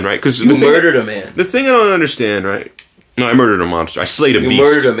is fine, right? Because you murdered a man. The thing I don't understand, right? No, I murdered a monster. I slayed a beast. You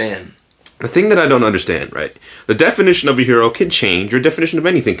murdered a man. The thing that I don't understand, right? The definition of a hero can change. Your definition of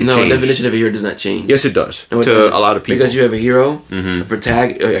anything can change. No, the definition of a hero does not change. Yes, it does. No, to a lot of people. Because you have a hero,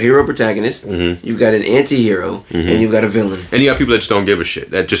 a hero protagonist, you've got an anti-hero, and you've got a villain. And you got people that just don't give a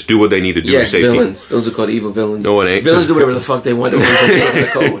shit. That just do what they need to do to save villains. people. Those are called evil villains. No, it ain't. Villains do whatever the fuck they want. The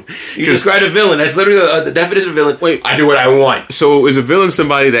code. You described a villain. That's literally the definition of a villain. Wait, I do what I want. So is a villain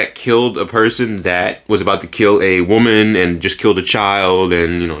somebody that killed a person that was about to kill a woman and just killed a child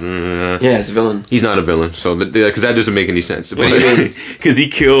and, Yeah, it's a villain. He's not a villain, so because that doesn't make any sense. What do you mean? Because he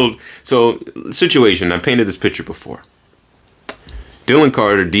killed. So situation. I painted this picture before. Dylan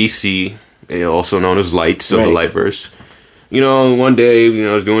Carter, DC, also known as Lights of the Lightverse. One day,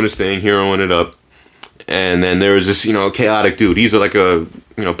 I was doing this thing, heroing it up, and then there was this, chaotic dude. He's like a,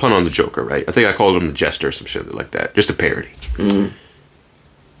 pun on the Joker, right? I think I called him the Jester or some shit like that. Just a parody.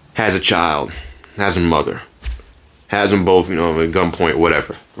 Has a child, has a mother, has them both, at gunpoint,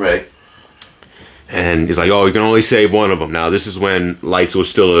 whatever. Right. And he's like, oh, you can only save one of them. Now, this is when Lights was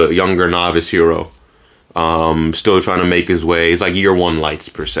still a younger novice hero. Still trying to make his way. He's like year 1 Lights,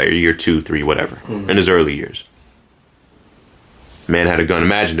 per se, or year 2, 3, whatever. In his early years. Man had a gun.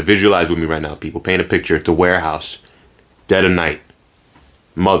 Imagine, to visualize with me right now, people. Paint a picture. It's a warehouse. Dead of night.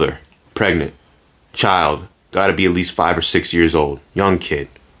 Mother. Pregnant. Child. Gotta be at least 5 or 6 years old. Young kid.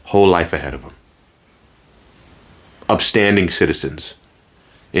 Whole life ahead of him. Upstanding citizens.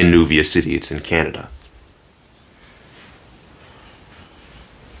 In Nuvia City, it's in Canada.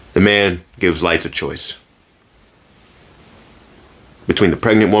 The man gives Lights a choice between the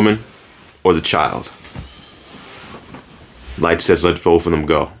pregnant woman or the child. Lights says, let both of them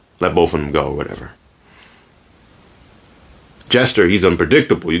go. Let both of them go, or whatever. Jester, he's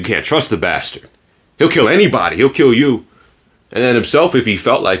unpredictable. You can't trust the bastard. He'll kill anybody. He'll kill you. And then himself if he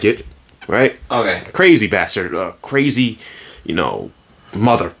felt like it. Right? Okay. Crazy bastard. Crazy,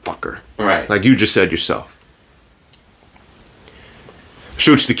 motherfucker. Right. Like you just said yourself.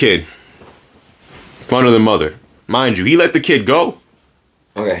 Shoots the kid. In front of the mother. Mind you, he let the kid go.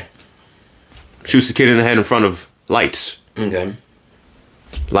 Okay. Shoots the kid in the head in front of Lights. Okay.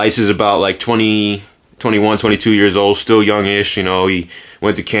 Lights is about like 20, 21, 22 years old. Still youngish. He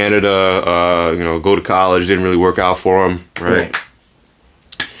went to Canada. Go to college. Didn't really work out for him. Right.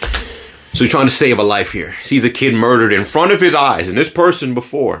 So he's trying to save a life here. Sees a kid murdered in front of his eyes. And this person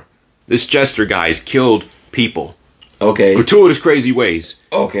before, this Jester guy, has killed people. Okay. Gratuitous, crazy ways.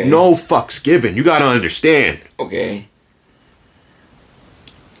 Okay. No fucks given. You gotta understand. Okay.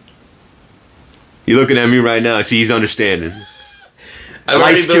 You're looking at me right now. See, he's understanding.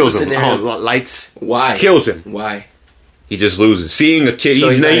 Lights kills him. Lights. Why? Kills him. Why? He just loses. Seeing a kid. So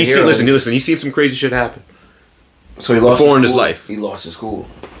he's seen some crazy shit happen. So he lost before in his cool. life. He lost his cool.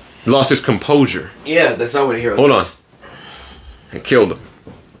 He lost his composure. Yeah, that's not what a hero Hold on. does. And killed him.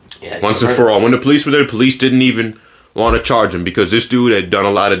 Yeah, Once and for all. When the police were there, the police didn't even want to charge him because this dude had done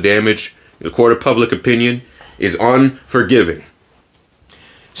a lot of damage. The court of public opinion is unforgiving.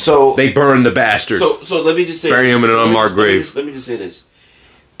 So they burned the bastard. So let me just say, bury him in an unmarked grave. Let me just say this: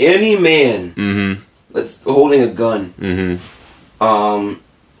 any man that's holding a gun,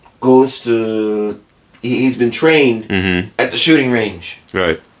 goes to. He's been trained at the shooting range,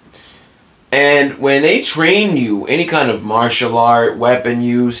 right? And when they train you, any kind of martial art, weapon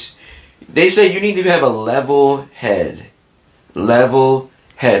use, they say you need to have a level head. Level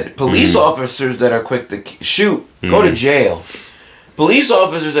head. Police officers that are quick to shoot go to jail. Police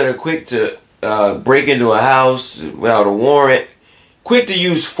officers that are quick to break into a house without a warrant, quick to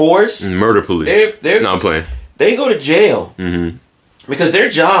use force, murder police. They're no, I'm playing. They go to jail because their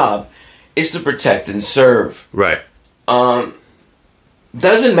job is to protect and serve. Right.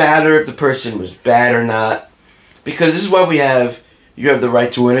 Doesn't matter if the person was bad or not, because this is why you have the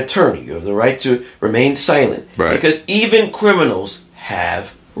right to an attorney. You have the right to remain silent. Right. Because even criminals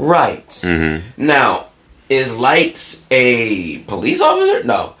have rights. Now, is Lights a police officer?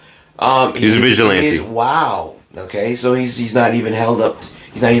 No. He's a vigilante. Wow. Okay, so he's not even held up.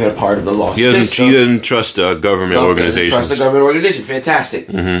 He's not even a part of the law system. He doesn't trust government organizations. Trust the government organization. Fantastic.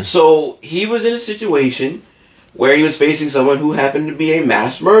 So he was in a situation where he was facing someone who happened to be a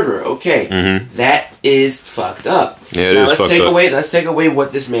mass murderer. Okay, that is fucked up. Yeah, let's take away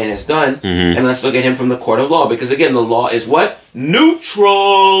what this man has done, and let's look at him from the court of law. Because again, the law is what?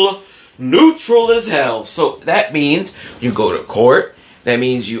 Neutral as hell. So that means you go to court. That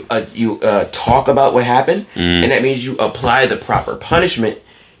means you talk about what happened, and that means you apply the proper punishment.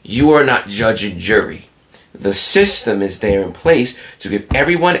 You are not judge and jury. The system is there in place to give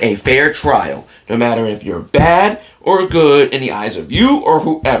everyone a fair trial, no matter if you're bad or good in the eyes of you or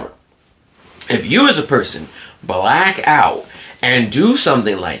whoever. If you as a person black out and do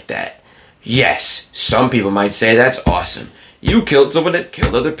something like that, yes, some people might say that's awesome. You killed someone that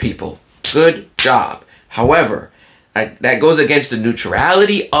killed other people. Good job. However, that goes against the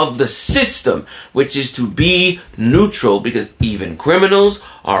neutrality of the system, which is to be neutral, because even criminals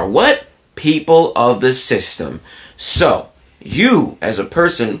are what? People of the system. So, you as a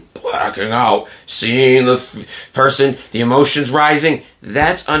person blacking out, seeing the person, the emotions rising,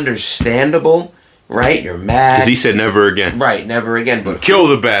 that's understandable, right? You're mad. Because he said never again. Right, never again. But kill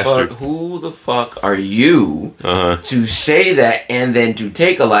the bastard. But who the fuck are you to say that and then to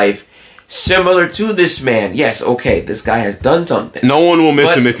take a life similar to this man? Yes, okay, this guy has done something. No one will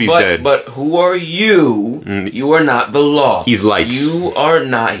miss him if he's dead. But who are you? You are not the law. He's Lights. You are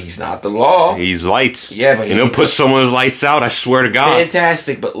not. He's not the law. He's Lights. Yeah, but he'll put someone's lights out, I swear to God.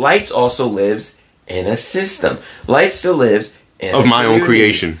 Fantastic. But Lights also lives in a system. Lights still lives in of my own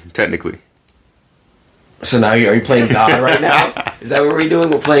creation, technically. So now are you playing God right now? Is that what we're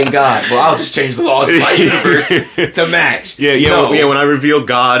doing? We're playing God. Well, I'll just change the laws of my universe to match. Yeah. When I reveal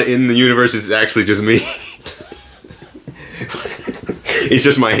God in the universe, it's actually just me. It's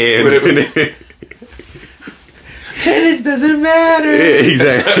just my hand. And it doesn't matter. Yeah,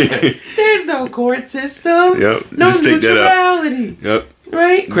 exactly. There's no court system. Yep. No just take neutrality. That up. Yep.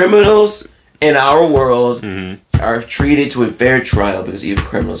 Right? Criminals in our world are treated to a fair trial because even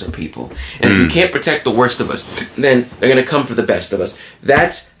criminals are people. And if you can't protect the worst of us, then they're going to come for the best of us.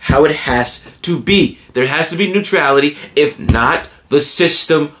 That's how it has to be. There has to be neutrality. If not, the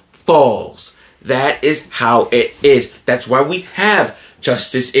system falls. That is how it is. That's why we have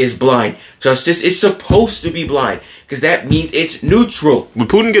justice is blind. Justice is supposed to be blind because that means it's neutral. Would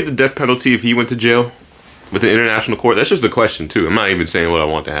Putin get the death penalty if he went to jail with the international court? That's just a question, too. I'm not even saying what I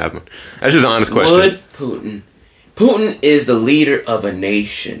want to happen. That's just an honest question. Would Putin? Putin is the leader of a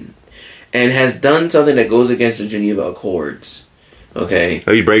nation and has done something that goes against the Geneva Accords. Okay?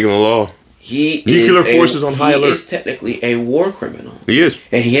 Are you breaking the law? Nuclear forces on high alert. He is technically a war criminal. He is.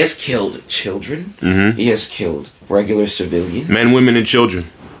 And he has killed children. He has killed regular civilians. Men, women, and children.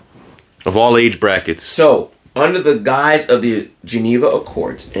 Of all age brackets. So, under the guise of the Geneva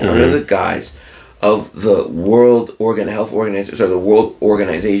Accords and under the guise of the World Health Organization, the World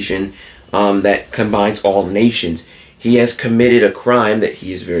Organization that combines all nations, he has committed a crime that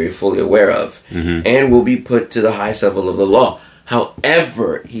he is very fully aware of and will be put to the highest level of the law.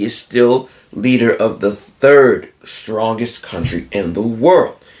 However, he is still leader of the third strongest country in the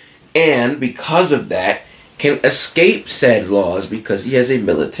world. And because of that, can escape said laws because he has a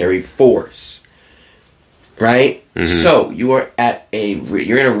military force. Right? So, you're in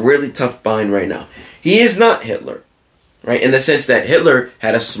a really tough bind right now. He is not Hitler. Right? In the sense that Hitler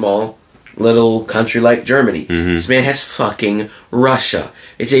had a small little country like Germany. Mm-hmm. This man has fucking Russia.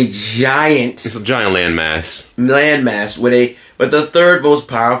 It's a giant It's a giant landmass with the third most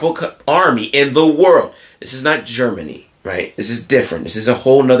powerful army in the world. This is not Germany, right? This is different. This is a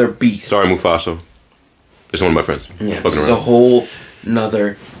whole nother beast. Sorry, Mufasa. It's one of my friends. Yeah, this is a whole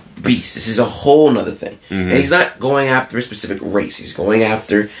nother beast. This is a whole nother thing. And he's not going after a specific race. He's going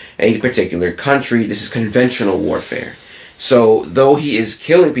after a particular country. This is conventional warfare. So, though he is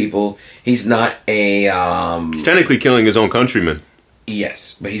killing people, he's not a... He's technically killing his own countrymen.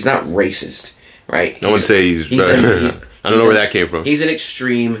 Yes, but he's not racist, right? I wouldn't say he's... I don't know where that came from. He's an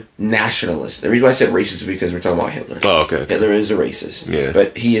extreme nationalist. The reason why I said racist is because we're talking about Hitler. Oh, okay. Hitler is a racist. Yeah.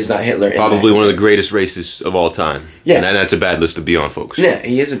 But he is not Hitler. Probably one of the greatest racists of all time. Yeah. And that's a bad list to be on, folks. Yeah,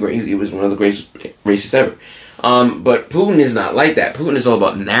 he was one of the greatest racists ever. But Putin is not like that. Putin is all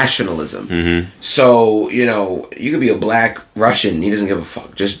about nationalism. Mm-hmm. So, you could be a black Russian. He doesn't give a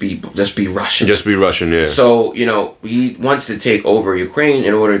fuck. Just be Russian. Just be Russian, yeah. So, he wants to take over Ukraine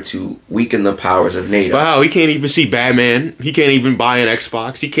in order to weaken the powers of NATO. Wow, he can't even see Batman. He can't even buy an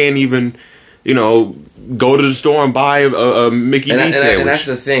Xbox. He can't even, go to the store and buy a Mickey D sandwich. And that's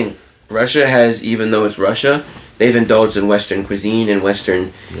the thing. Russia has, even though it's Russia, they've indulged in Western cuisine and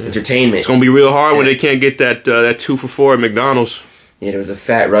Western entertainment. It's gonna be real hard when they can't get that 2 for $4 at McDonald's. Yeah, there was a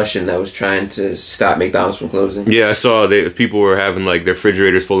fat Russian that was trying to stop McDonald's from closing. Yeah, I saw people were having their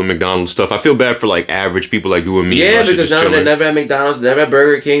refrigerators full of McDonald's stuff. I feel bad for average people like you and me. Yeah, because now they never have McDonald's, never have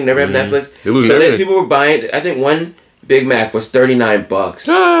Burger King, never have Netflix. So people were buying. I think one Big Mac was $39.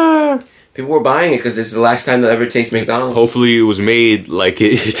 Ah. People were buying it because this is the last time they'll ever taste McDonald's. Hopefully it was made like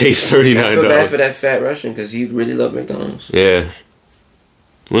it tastes $39. I feel bad for that fat Russian because he really loved McDonald's. Yeah.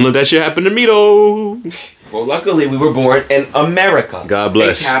 Well, no, that shit happened to me though. Well, luckily we were born in America. God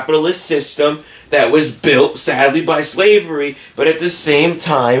bless. A capitalist system that was built, sadly, by slavery, but at the same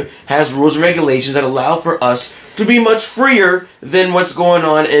time has rules and regulations that allow for us to be much freer than what's going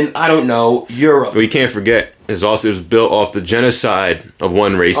on in, Europe. Well, you can't forget, it was built off the genocide of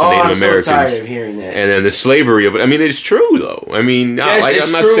one race, the Native Americans. I'm so tired of hearing that. And then the slavery of it. I mean, it's true, though. I mean, yes,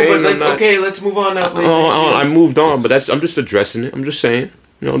 I'm not saying... Okay, let's move on now, please. I moved on, but I'm just addressing it. I'm just saying.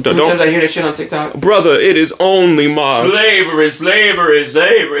 Sometimes I hear that shit on TikTok. Brother, it is only March. Slavery. It's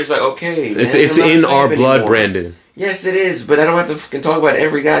like, okay, man, it's in our blood, anymore. Brandon. Yes, it is, but I don't have to fucking talk about it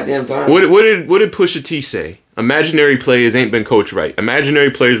every goddamn time. What did Pusha T say? Imaginary players ain't been coached right. Imaginary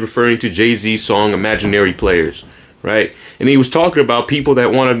players referring to Jay-Z's song Imaginary Players, right? And he was talking about people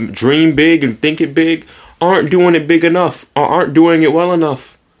that want to dream big and think it big aren't doing it big enough or aren't doing it well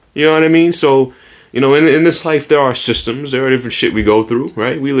enough. You know what I mean? So... in this life, there are systems. There are different shit we go through,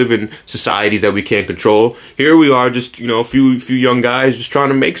 right? We live in societies that we can't control. Here we are, just a few young guys just trying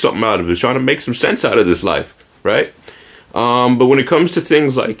to make something out of it, trying to make some sense out of this life, right? But when it comes to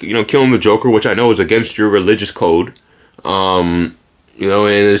things like killing the Joker, which I know is against your religious code, and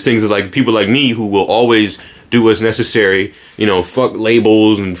there's things like people like me who will always do what's necessary, fuck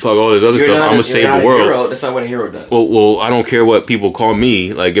labels and fuck all this other stuff. I'm gonna save the world. Hero. That's not what a hero does. Well, I don't care what people call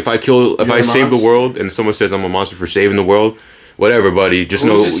me. Like if I save the world and someone says I'm a monster for saving the world, whatever, buddy. Just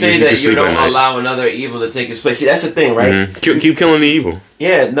know you say that you don't allow another evil to take its place. See, that's the thing, right? Mm-hmm. Keep killing the evil.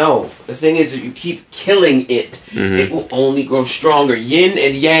 Yeah, no. The thing is that you keep killing it, it will only grow stronger. Yin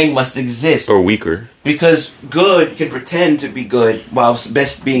and yang must exist. Or weaker. Because good can pretend to be good while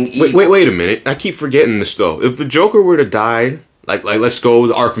best being evil. Wait a minute. I keep forgetting this though. If the Joker were to die, like let's go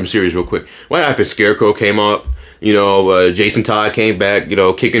with the Arkham series real quick. What happened? Scarecrow came up. Jason Todd came back.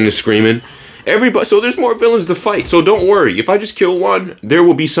 Kicking and screaming. Everybody, so there's more villains to fight. So don't worry. If I just kill one, there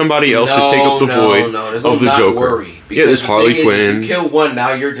will be somebody else to take up the void of the Joker. Worry, yeah, there's Harley Quinn. If you kill one,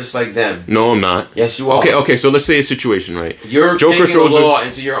 now you're just like them. No, I'm not. Yes, you are. Okay. So let's say a situation, right? You're taking the law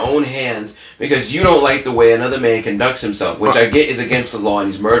into your own hands because you don't like the way another man conducts himself, which I get is against the law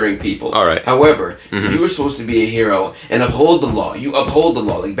and he's murdering people. All right. However, you are supposed to be a hero and uphold the law. You uphold the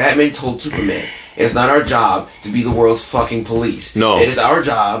law, like Batman told Superman. It's not our job to be the world's fucking police. No. It is our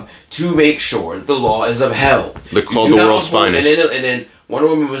job to make sure that the law is upheld. They're called the world's finest. And then Wonder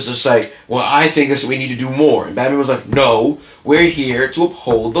Woman was just like, well, I think we need to do more. And Batman was like, no, we're here to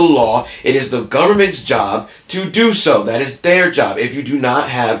uphold the law. It is the government's job to do so. That is their job. If you do not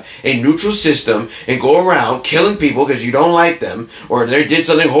have a neutral system and go around killing people because you don't like them or they did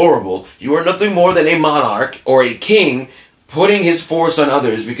something horrible, you are nothing more than a monarch or a king putting his force on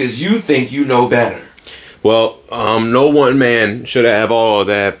others because you think you know better. Well, no one man should have all of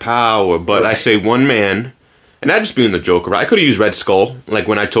that power, but right. I say one man, and not just being the Joker. Right? I could have used Red Skull, like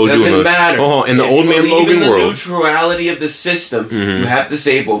when I told you in the Old Man Logan world. The neutrality of the system, you have to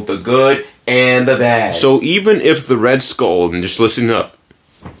say both the good and the bad. So even if the Red Skull, and just listen up,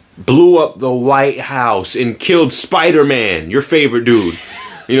 blew up the White House and killed Spider-Man, your favorite dude.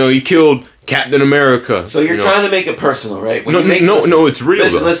 You know, he killed Captain America. So you're you know. trying to make it personal, right? When No, you make, no, it's real.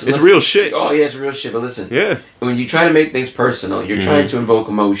 It's real shit. Oh yeah, it's real shit. But listen, Yeah. when you try to make things personal, you're trying to invoke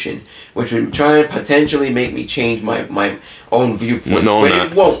emotion, which would try to potentially make me change my own viewpoint. No, but not.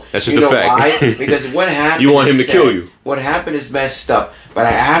 it won't. That's just you a know fact. Why? Because what happened? You want him is to kill sad. you. What happened is messed up, but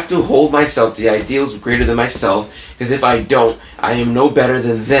I have to hold myself to the ideals greater than myself. Because if I don't, I am no better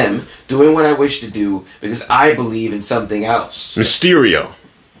than them doing what I wish to do because I believe in something else. Mysterio,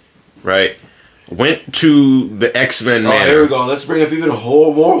 right, went to the X-Men Oh, manor. here we go. Let's bring up even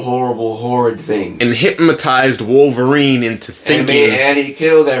more horrible, horrid things. And hypnotized Wolverine into thinking and he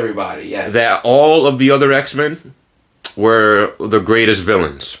killed everybody. Yeah. that all of the other X-Men were the greatest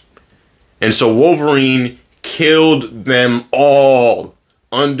villains. And so Wolverine killed them all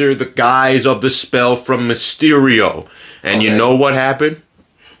under the guise of the spell from Mysterio. And you Okay. know what happened?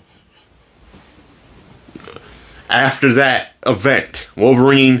 After that event,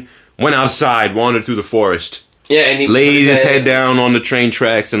 Wolverine went outside, wandered through the forest, Yeah, and he laid his head down on the train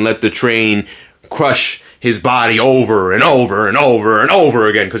tracks and let the train crush his body over and over and over and over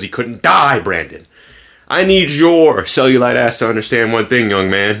again because he couldn't die, Brandon. I need your cellulite ass to understand one thing, young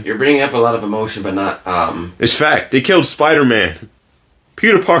man. You're bringing up a lot of emotion, but not. It's fact. They killed Spider-Man,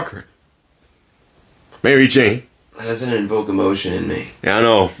 Peter Parker, Mary Jane. That doesn't invoke emotion in me. Yeah, I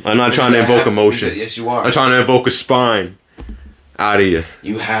know. I'm not trying to invoke emotion. Yes, you are. I'm trying to invoke a spine out of you.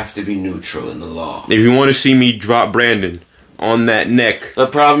 You have to be neutral in the law. If you want to see me drop Brandon on that neck, The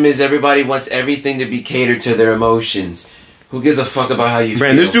problem is everybody wants everything to be catered to their emotions. Who gives a fuck about how you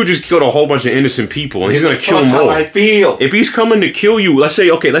Brandon, feel? this dude just killed a whole bunch of innocent people, and he's gonna kill How more. I feel. If he's coming to kill you, let's say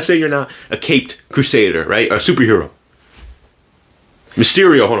you're not a caped crusader, right? A superhero.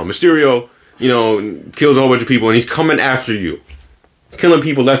 Mysterio, you know, kills a whole bunch of people and he's coming after you. Killing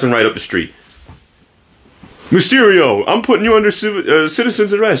people left and right up the street. Mysterio, I'm putting you under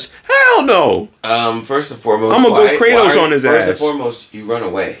citizen's arrest. Hell no. First and foremost, I'ma go Kratos on his First and ass. foremost, you run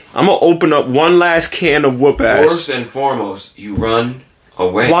away. I'm gonna open up one last can of whoop First ass. and foremost, you run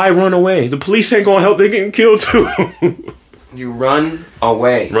away. Why run away? The police ain't gonna help, they're getting killed too. You run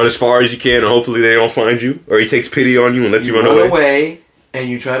away. Run as far as you can and hopefully they don't find you. Or he takes pity on you and lets you run away. And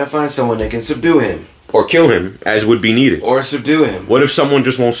you try to find someone that can subdue him. Or kill him, as would be needed. Or subdue him. What if someone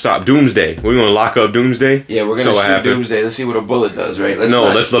just won't stop? Doomsday. We're going to lock up Doomsday? Yeah, we're So gonna what shoot happened? Doomsday. Let's see what a bullet does, right? Let's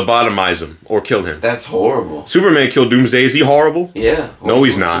lobotomize him. Or kill him. That's horrible. Superman killed Doomsday. Is he horrible? Yeah. No,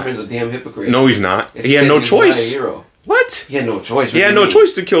 he's not. Superman's a damn hypocrite. No, he's not. Yes, He had is. no He's choice. Not a hero. What? He had no choice. He had no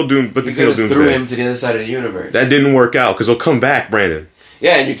choice to kill Doom, but to You kill could have threw Doomsday. him to the other side of the universe. That didn't work out, because he'll come back, Brandon.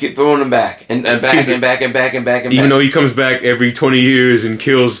 Yeah, and you keep throwing him back and back Keep- and back and back and back and Even back. though he comes back every 20 years and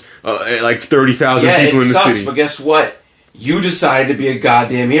kills like 30,000 Yeah, people it in the sucks, city. but guess what? You decided to be a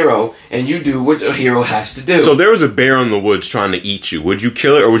goddamn hero, and you do what a hero has to do. So there was a bear in the woods trying to eat you. Would you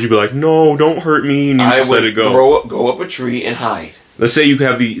kill it, or would you be like, no, don't hurt me, and you I just let would it go? go up a tree and hide. Let's say you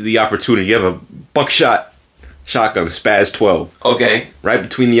have the opportunity. You have a buckshot shotgun, Spaz 12, Okay. right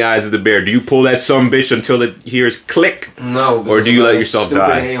between the eyes of the bear. Do you pull that sumbitch until it hears click? No. Or do you let because yourself stupid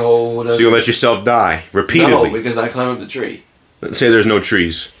die? A-hole So you let yourself die repeatedly. No, because I climb up the tree. Let's say there's no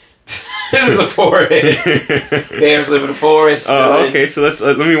trees. This is a forest. Bears live in a forest. Okay, so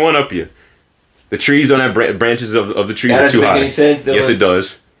let me one up you. The trees don't have branches of the trees That are doesn't too make high. any sense, Dylan. Yes, it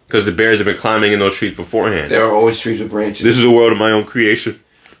does, because the bears have been climbing in those trees beforehand. There are always trees with branches. This is a world of my own creation.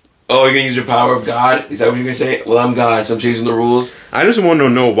 Oh, you're gonna use your power of God? Is that what you're gonna say? Well, I'm God, so I'm changing the rules. I just want to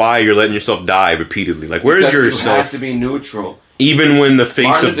know why you're letting yourself die repeatedly. Like, where's Because yourself? You have to be neutral. Even when the face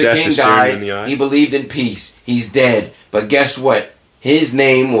Martin of Luther death King is staring died. you in the eye. He believed in peace. He's dead. But guess what? His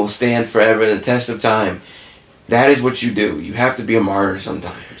name will stand forever in the test of time. That is what you do. You have to be a martyr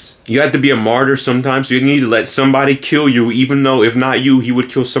sometimes. You have to be a martyr sometimes, so you need to let somebody kill you, even though if not you, he would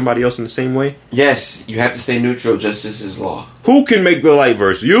kill somebody else in the same way. Yes, you have to stay neutral. Justice is law. Who can make the light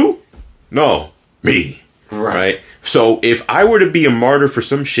verse? You? No. Me. Right? So if I were to be a martyr for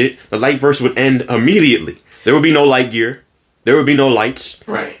some shit, the light verse would end immediately. There would be no light gear. There would be no lights.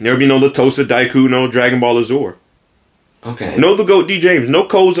 Right. There would be no Latosa, Daiku, no Dragon Ball Azure. Okay. No the GOAT D. James. No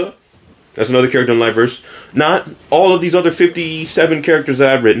Koza. That's another character in light verse. Not all of these other 57 characters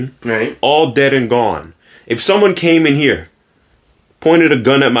that I've written. Right. All dead and gone. If someone came in here, pointed a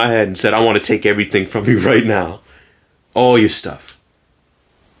gun at my head and said, I want to take everything from you right now. All your stuff.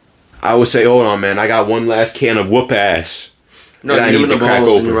 I would say, hold on, man. I got one last can of whoop ass. No, that I you need to crack and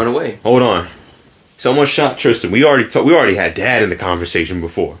open. you run away. Hold on. Someone shot Tristan. We already had Dad in the conversation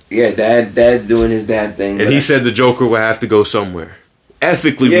before. Yeah, Dad's doing his dad thing. And he said the Joker will have to go somewhere.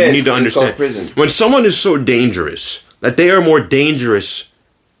 Ethically, we need to it's called understand. prison. When someone is so dangerous, that they are more dangerous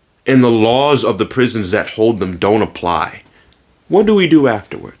and the laws of the prisons that hold them don't apply, what do we do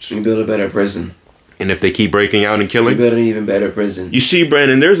afterwards? You build a better prison. And if they keep breaking out and You killing? build an even better prison. You see,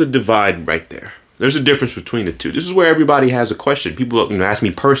 Brandon, there's a divide right there. There's a difference between the two. This is where everybody has a question. People ask me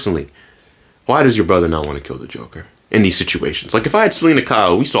personally, why does your brother not want to kill the Joker in these situations? Like, if I had Selena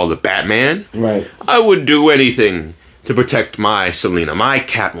Kyle, we saw the Batman, Right. I would do anything to protect my Selena, my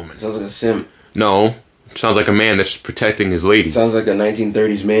Catwoman. Sounds like a simp. No, sounds like a man that's protecting his lady. Sounds like a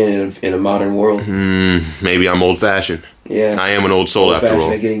 1930s man in a modern world. Maybe I'm old-fashioned. Yeah. I am an old soul after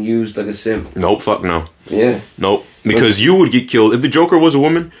all. At getting used like a simp. Nope, fuck no. Yeah. Nope. Because you would get killed. If the Joker was a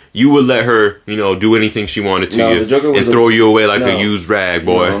woman, you would let her, do anything she wanted to No, you the Joker was and throw you away like no. a used rag,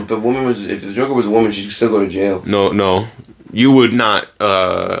 boy. No, if the Joker was a woman, she could still go to jail. No. You would not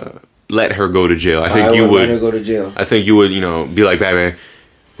let her go to jail. I think you would let her go to jail. I think you would, be like, Batman,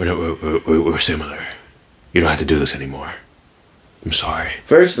 we're similar. You don't have to do this anymore. I'm sorry.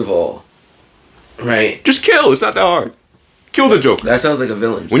 First of all, right? Just kill. It's not that hard. Kill the Joker. That sounds like a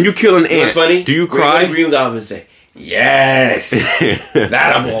villain. When you kill an ant, What's funny? do you We're cry? gonna agree with Goblin and say, yes,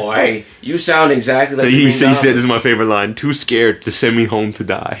 that a boy. You sound exactly like the He Green said, Goblin. this is my favorite line, too scared to send me home to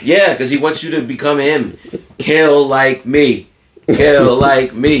die. Yeah, because he wants you to become him. Kill like me. Kill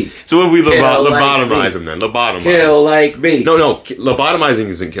like me. So what if we Kill like lobotomize me. him then? Lobotomize. Kill like me. No, lobotomizing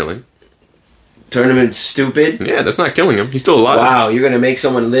isn't killing. Turn him into stupid. Yeah, that's not killing him. He's still alive. Wow, you're gonna make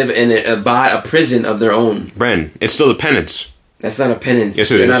someone live in a prison of their own. Bren, it's still a penance. That's not a penance.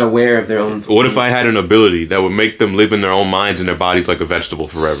 Yes, it They're is. not aware of their own. What if I had an ability that would make them live in their own minds and their bodies like a vegetable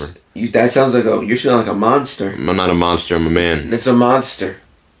forever? That sounds like you're sounding like a monster. I'm not a monster, I'm a man. It's a monster.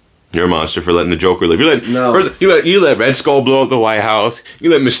 You're a monster for letting the Joker live. No. You let Red Skull blow up the White House. You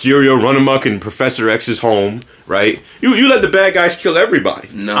let Mysterio run amok in Professor X's home, right? You let the bad guys kill everybody.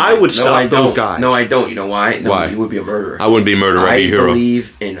 No, I would no, I stop those don't. guys. No, I don't. You know why? No, Why? You would be a murderer. I wouldn't be a murderer. I'd be a hero. I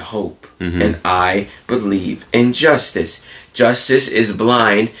believe in hope, and I believe in justice. Justice is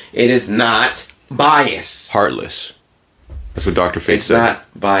blind. It is not bias. Heartless. That's what Dr. Fate It's said. not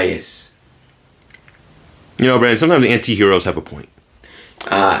bias. Brandon, sometimes anti-heroes have a point.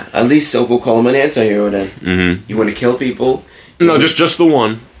 At least so we'll call him an anti-hero then. Mm-hmm. You want to kill people? No, just the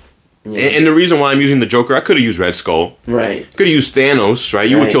one. Yeah. And the reason why I'm using the Joker, I could have used Red Skull. Right. Could have used Thanos, right?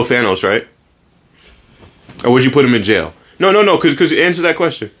 You would Right. kill Thanos, right? Or would you put him in jail? No, because answer that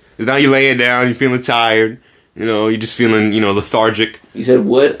question. 'Cause now you're laying down, you're feeling tired, you're just feeling, lethargic. You said,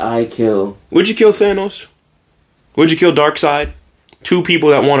 would I kill? Would you kill Thanos? Would you kill Darkseid? Two people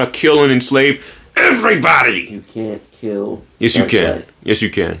that want to kill and enslave everybody. You can't kill. Yes, you can. Darkseid. Yes, you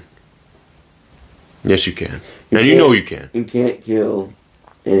can. Yes, you can. And can't- you know you can. You can't kill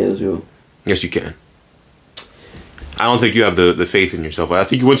Israel. Yes, you can. I don't think you have the faith in yourself. I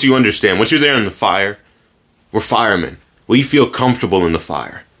think once you understand, once you're there in the fire, we're firemen. We feel comfortable in the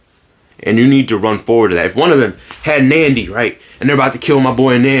fire. And you need to run forward to that. If one of them had Nandy, right, and they're about to kill my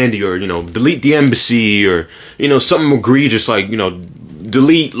boy Nandy, or, delete the embassy, or, something egregious like,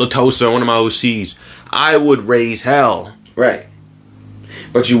 delete Latosa, one of my OCs, I would raise hell. Right.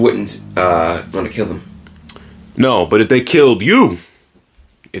 But you wouldn't want to kill them. No, but if they killed you,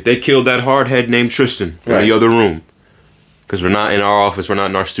 if they killed that hardhead named Tristan in Right. the other room, because we're not in our office, we're not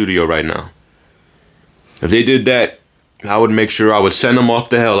in our studio right now. If they did that, I would make sure I would send them off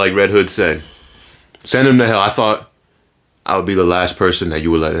to hell, like Red Hood said. Send him to hell. I thought I would be the last person that you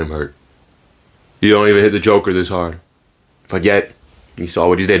would let him hurt. You don't even hit the Joker this hard. But yet, you saw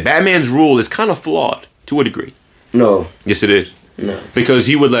what he did. Batman's rule is kind of flawed, to a degree. No. Yes, it is. No. Because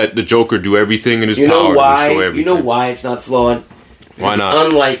he would let the Joker do everything in his You know power why? to destroy everything. You know why it's not flawed? Why not?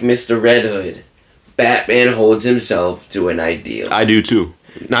 Unlike Mr. Red Hood, Batman holds himself to an ideal. I do too.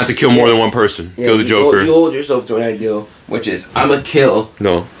 Not to kill more than one person. Yeah, Kill the Joker. You hold yourself to an ideal, which is I'ma kill.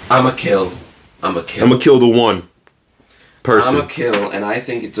 No. I'ma kill. I'ma kill. I'm gonna kill the one person. I'ma kill, and I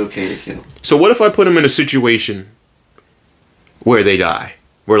think it's okay to kill. So what if I put them in a situation where they die?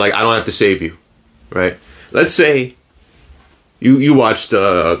 Where I don't have to save you, right? Let's say you watched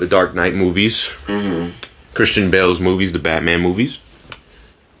the Dark Knight movies, Christian Bale's movies, the Batman movies.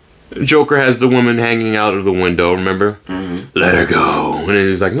 Joker has the woman hanging out of the window, remember? Let her go. And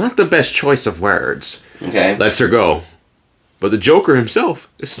he's like, not the best choice of words. Okay. Lets her go. But the Joker himself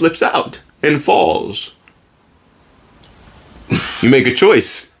just slips out and falls. You make a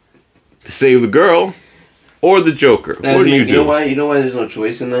choice to save the girl or the Joker. What do you do? You know why? You know why there's no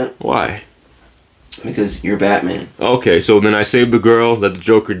choice in that? Why? Because you're Batman. Okay, so then I save the girl, let the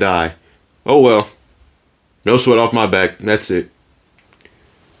Joker die. Oh well. No sweat off my back. That's it.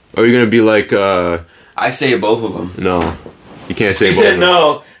 Are you gonna be like, I save both of them. no. You can't say He both said of them.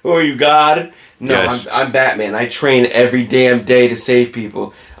 no. Who are you, God? No, Yes. I'm Batman. I train every damn day to save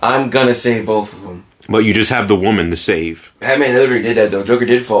people. I'm gonna save both of them. But you just have the woman to save. Batman literally did that though. Joker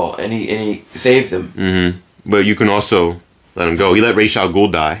did fall, and he saved them. Mm-hmm. But you can also let him go. He let Ra's al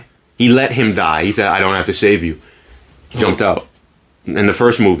Ghul die. He let him die. He said, "I don't have to save you." He jumped out. In the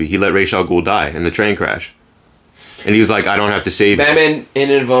first movie, he let Ra's al Ghul die in the train crash. And he was like, "I don't have to save you." Batman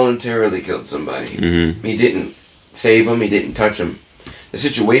involuntarily killed somebody. Mm-hmm. He didn't save him. He didn't touch him. The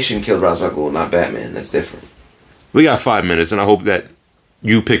situation killed Ra's al Ghul, not Batman. That's different. We got 5 minutes, and I hope that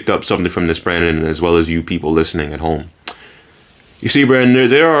you picked up something from this, Brandon, as well as you people listening at home. You see, Brandon,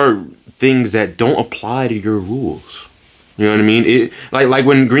 there are things that don't apply to your rules. You know what I mean? Like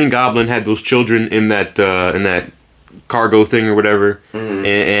when Green Goblin had those children in that cargo thing or whatever,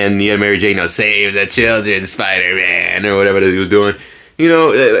 and he had Mary Jane, save the children, Spider-Man, or whatever that he was doing. You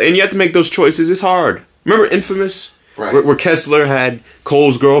know, and you have to make those choices. It's hard. Remember Infamous? Right. Where Kessler had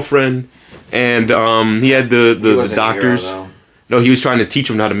Cole's girlfriend, and he had the doctors. Hero, no, he was trying to teach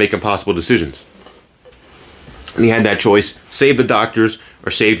them how to make impossible decisions. And he had that choice: save the doctors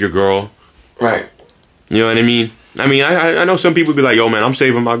or save your girl. right. You know what I mean? I know some people be like, "Yo, man, I'm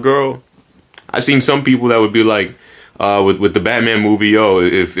saving my girl." I've seen some people that would be like, with the Batman movie, "Yo,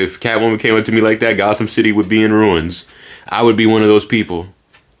 if Catwoman came up to me like that, Gotham City would be in ruins." I would be one of those people.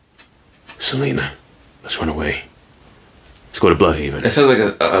 Selena, let's run away. Let's go to Bloodhaven. That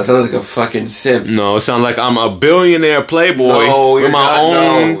sounds like a fucking simp. No, it sounds like I'm a billionaire playboy No, you're with my not.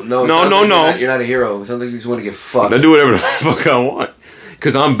 own. No. No. You're not a hero. It sounds like you just want to get fucked. I do whatever the fuck I want.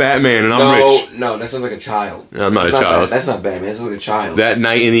 Because I'm Batman and I'm rich. No, that sounds like a child. No, I'm not a child. That's not Batman. That sounds like a child. That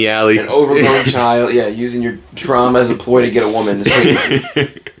night in the alley. An overgrown child. Yeah, using your trauma as a ploy to get a woman to sleep with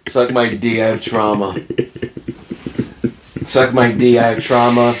you. Suck my D, I have trauma. Suck my D, I have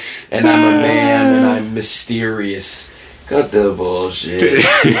trauma. And I'm a man and I'm mysterious. Cut the bullshit.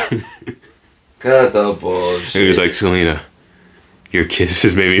 Cut the bullshit. He was like, Selena, your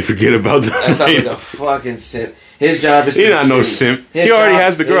kisses made me forget about that. That sounds like a fucking simp. His job is to He's the not no city. simp. He already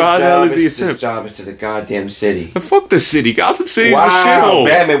has the girl. How the hell is he a simp? His job is to the goddamn city. Fuck the city. Gotham City's a Wow, shithole.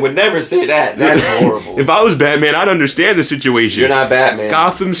 Batman would never say that. That's horrible. If I was Batman, I'd understand the situation. You're not Batman.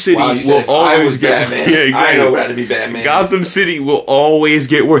 Gotham City Wow, you said will if always I was get Batman. Yeah, exactly. I know how to be Batman. Gotham City will always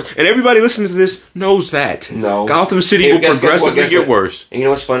get worse. And everybody listening to this knows that. No. Gotham City Hey, will guess progressively what? get worse. And you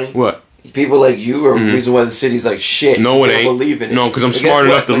know what's funny? What? People like you are the reason why the city's like shit. No, it They don't ain't. believe in it. No, because I'm But smart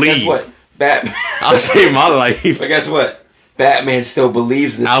guess enough to what? But leave. Guess what? Batman. I'll save my life. But guess what? Batman still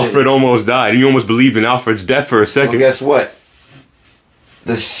believes in the Alfred city. almost died. You almost believed in Alfred's death for a Well, second. guess what?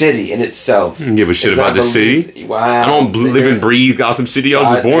 The city in itself. I don't give a shit is about not the city. Wow. I don't live and breathe Gotham City. I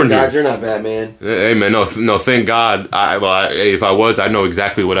was just born God, here. you're not Batman. Hey man, no, thank God. If I was, I know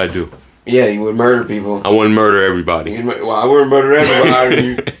exactly what I'd do. Yeah, you would murder people. I wouldn't murder everybody. Well, I wouldn't murder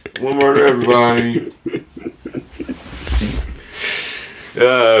everybody. Wouldn't murder everybody.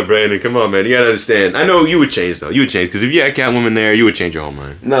 Brandon, come on, man. You gotta understand. I know you would change though. You would change because if you had Catwoman there, you would change your whole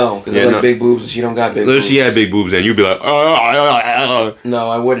mind. No, because Yeah, I like no. big boobs and she don't got big If boobs. she had big boobs, then you'd be like, No,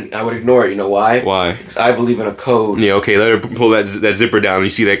 I wouldn't. I would ignore it. You know why? why? Because I believe in a code. Yeah, okay. Let her pull that zipper down. And you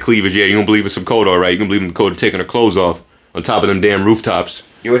see that cleavage? Yeah, you don't believe in some code, all right? You don't believe in the code of taking her clothes off on top of them damn rooftops.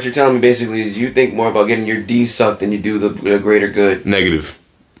 What you're telling me basically is you think more about getting your D sucked than you do the greater good. Negative.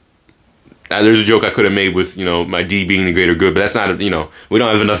 There's a joke I could have made with, my D being the greater good, but that's not, we don't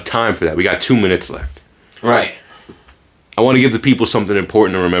have enough time for that. We got 2 minutes left. Right. I want to give the people something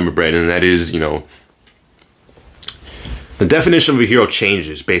important to remember, Brandon, and that is, the definition of a hero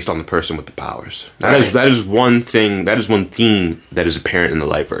changes based on the person with the powers. That is one thing, that is one theme that is apparent in the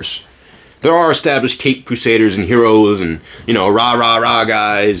Lightverse. There are established Cape Crusaders and heroes and, rah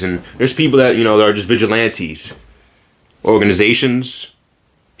guys, and there's people that, that are just vigilantes. Organizations,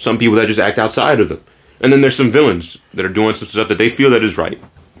 some people that just act outside of them. And then there's some villains that are doing some stuff that they feel that is right.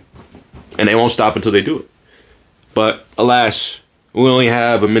 And they won't stop until they do it. But, alas, we only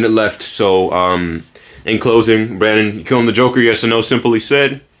have a minute left, so, in closing, Brandon, you killing the Joker, yes or no, simply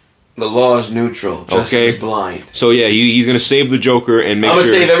said? The law is neutral. Justice is blind. So, yeah, he's going to save the Joker and make I'm sure...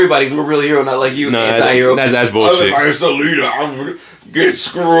 going to save everybody because I'm a real hero, not like you, anti-hero. That's bullshit. I'm the leader. I'm get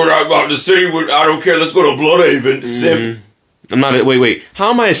screwed. I'm about to save it. I don't care. Let's go to Bloodhaven. Simp. I'm not... Wait.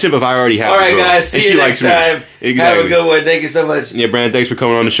 How am I a simp if I already have All right, a girl? guys. See you next time. Exactly. Have a good one. Thank you so much. Yeah, Brandon, thanks for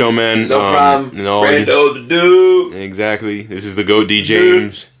coming on the show, man. No problem. Brando the dude. Exactly. This is the GOAT D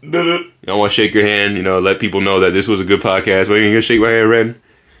James. I want to shake your hand, let people know that this was a good podcast. Wait, you gonna shake my hand, Brandon?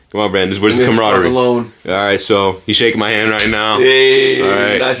 Come on, Brandon. This is where's the camaraderie. Alone. All right, so he's shaking my hand right now. Hey, all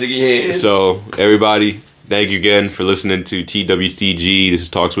right. not shaking your hand. So, everybody, thank you again for listening to TWTG. This is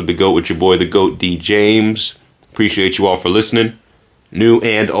Talks with the GOAT with your boy, the GOAT D James. Appreciate you all for listening. New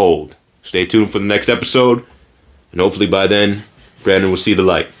and old. Stay tuned for the next episode. And hopefully by then, Brandon will see the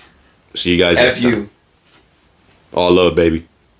light. See you guys next F you. time. All love, baby.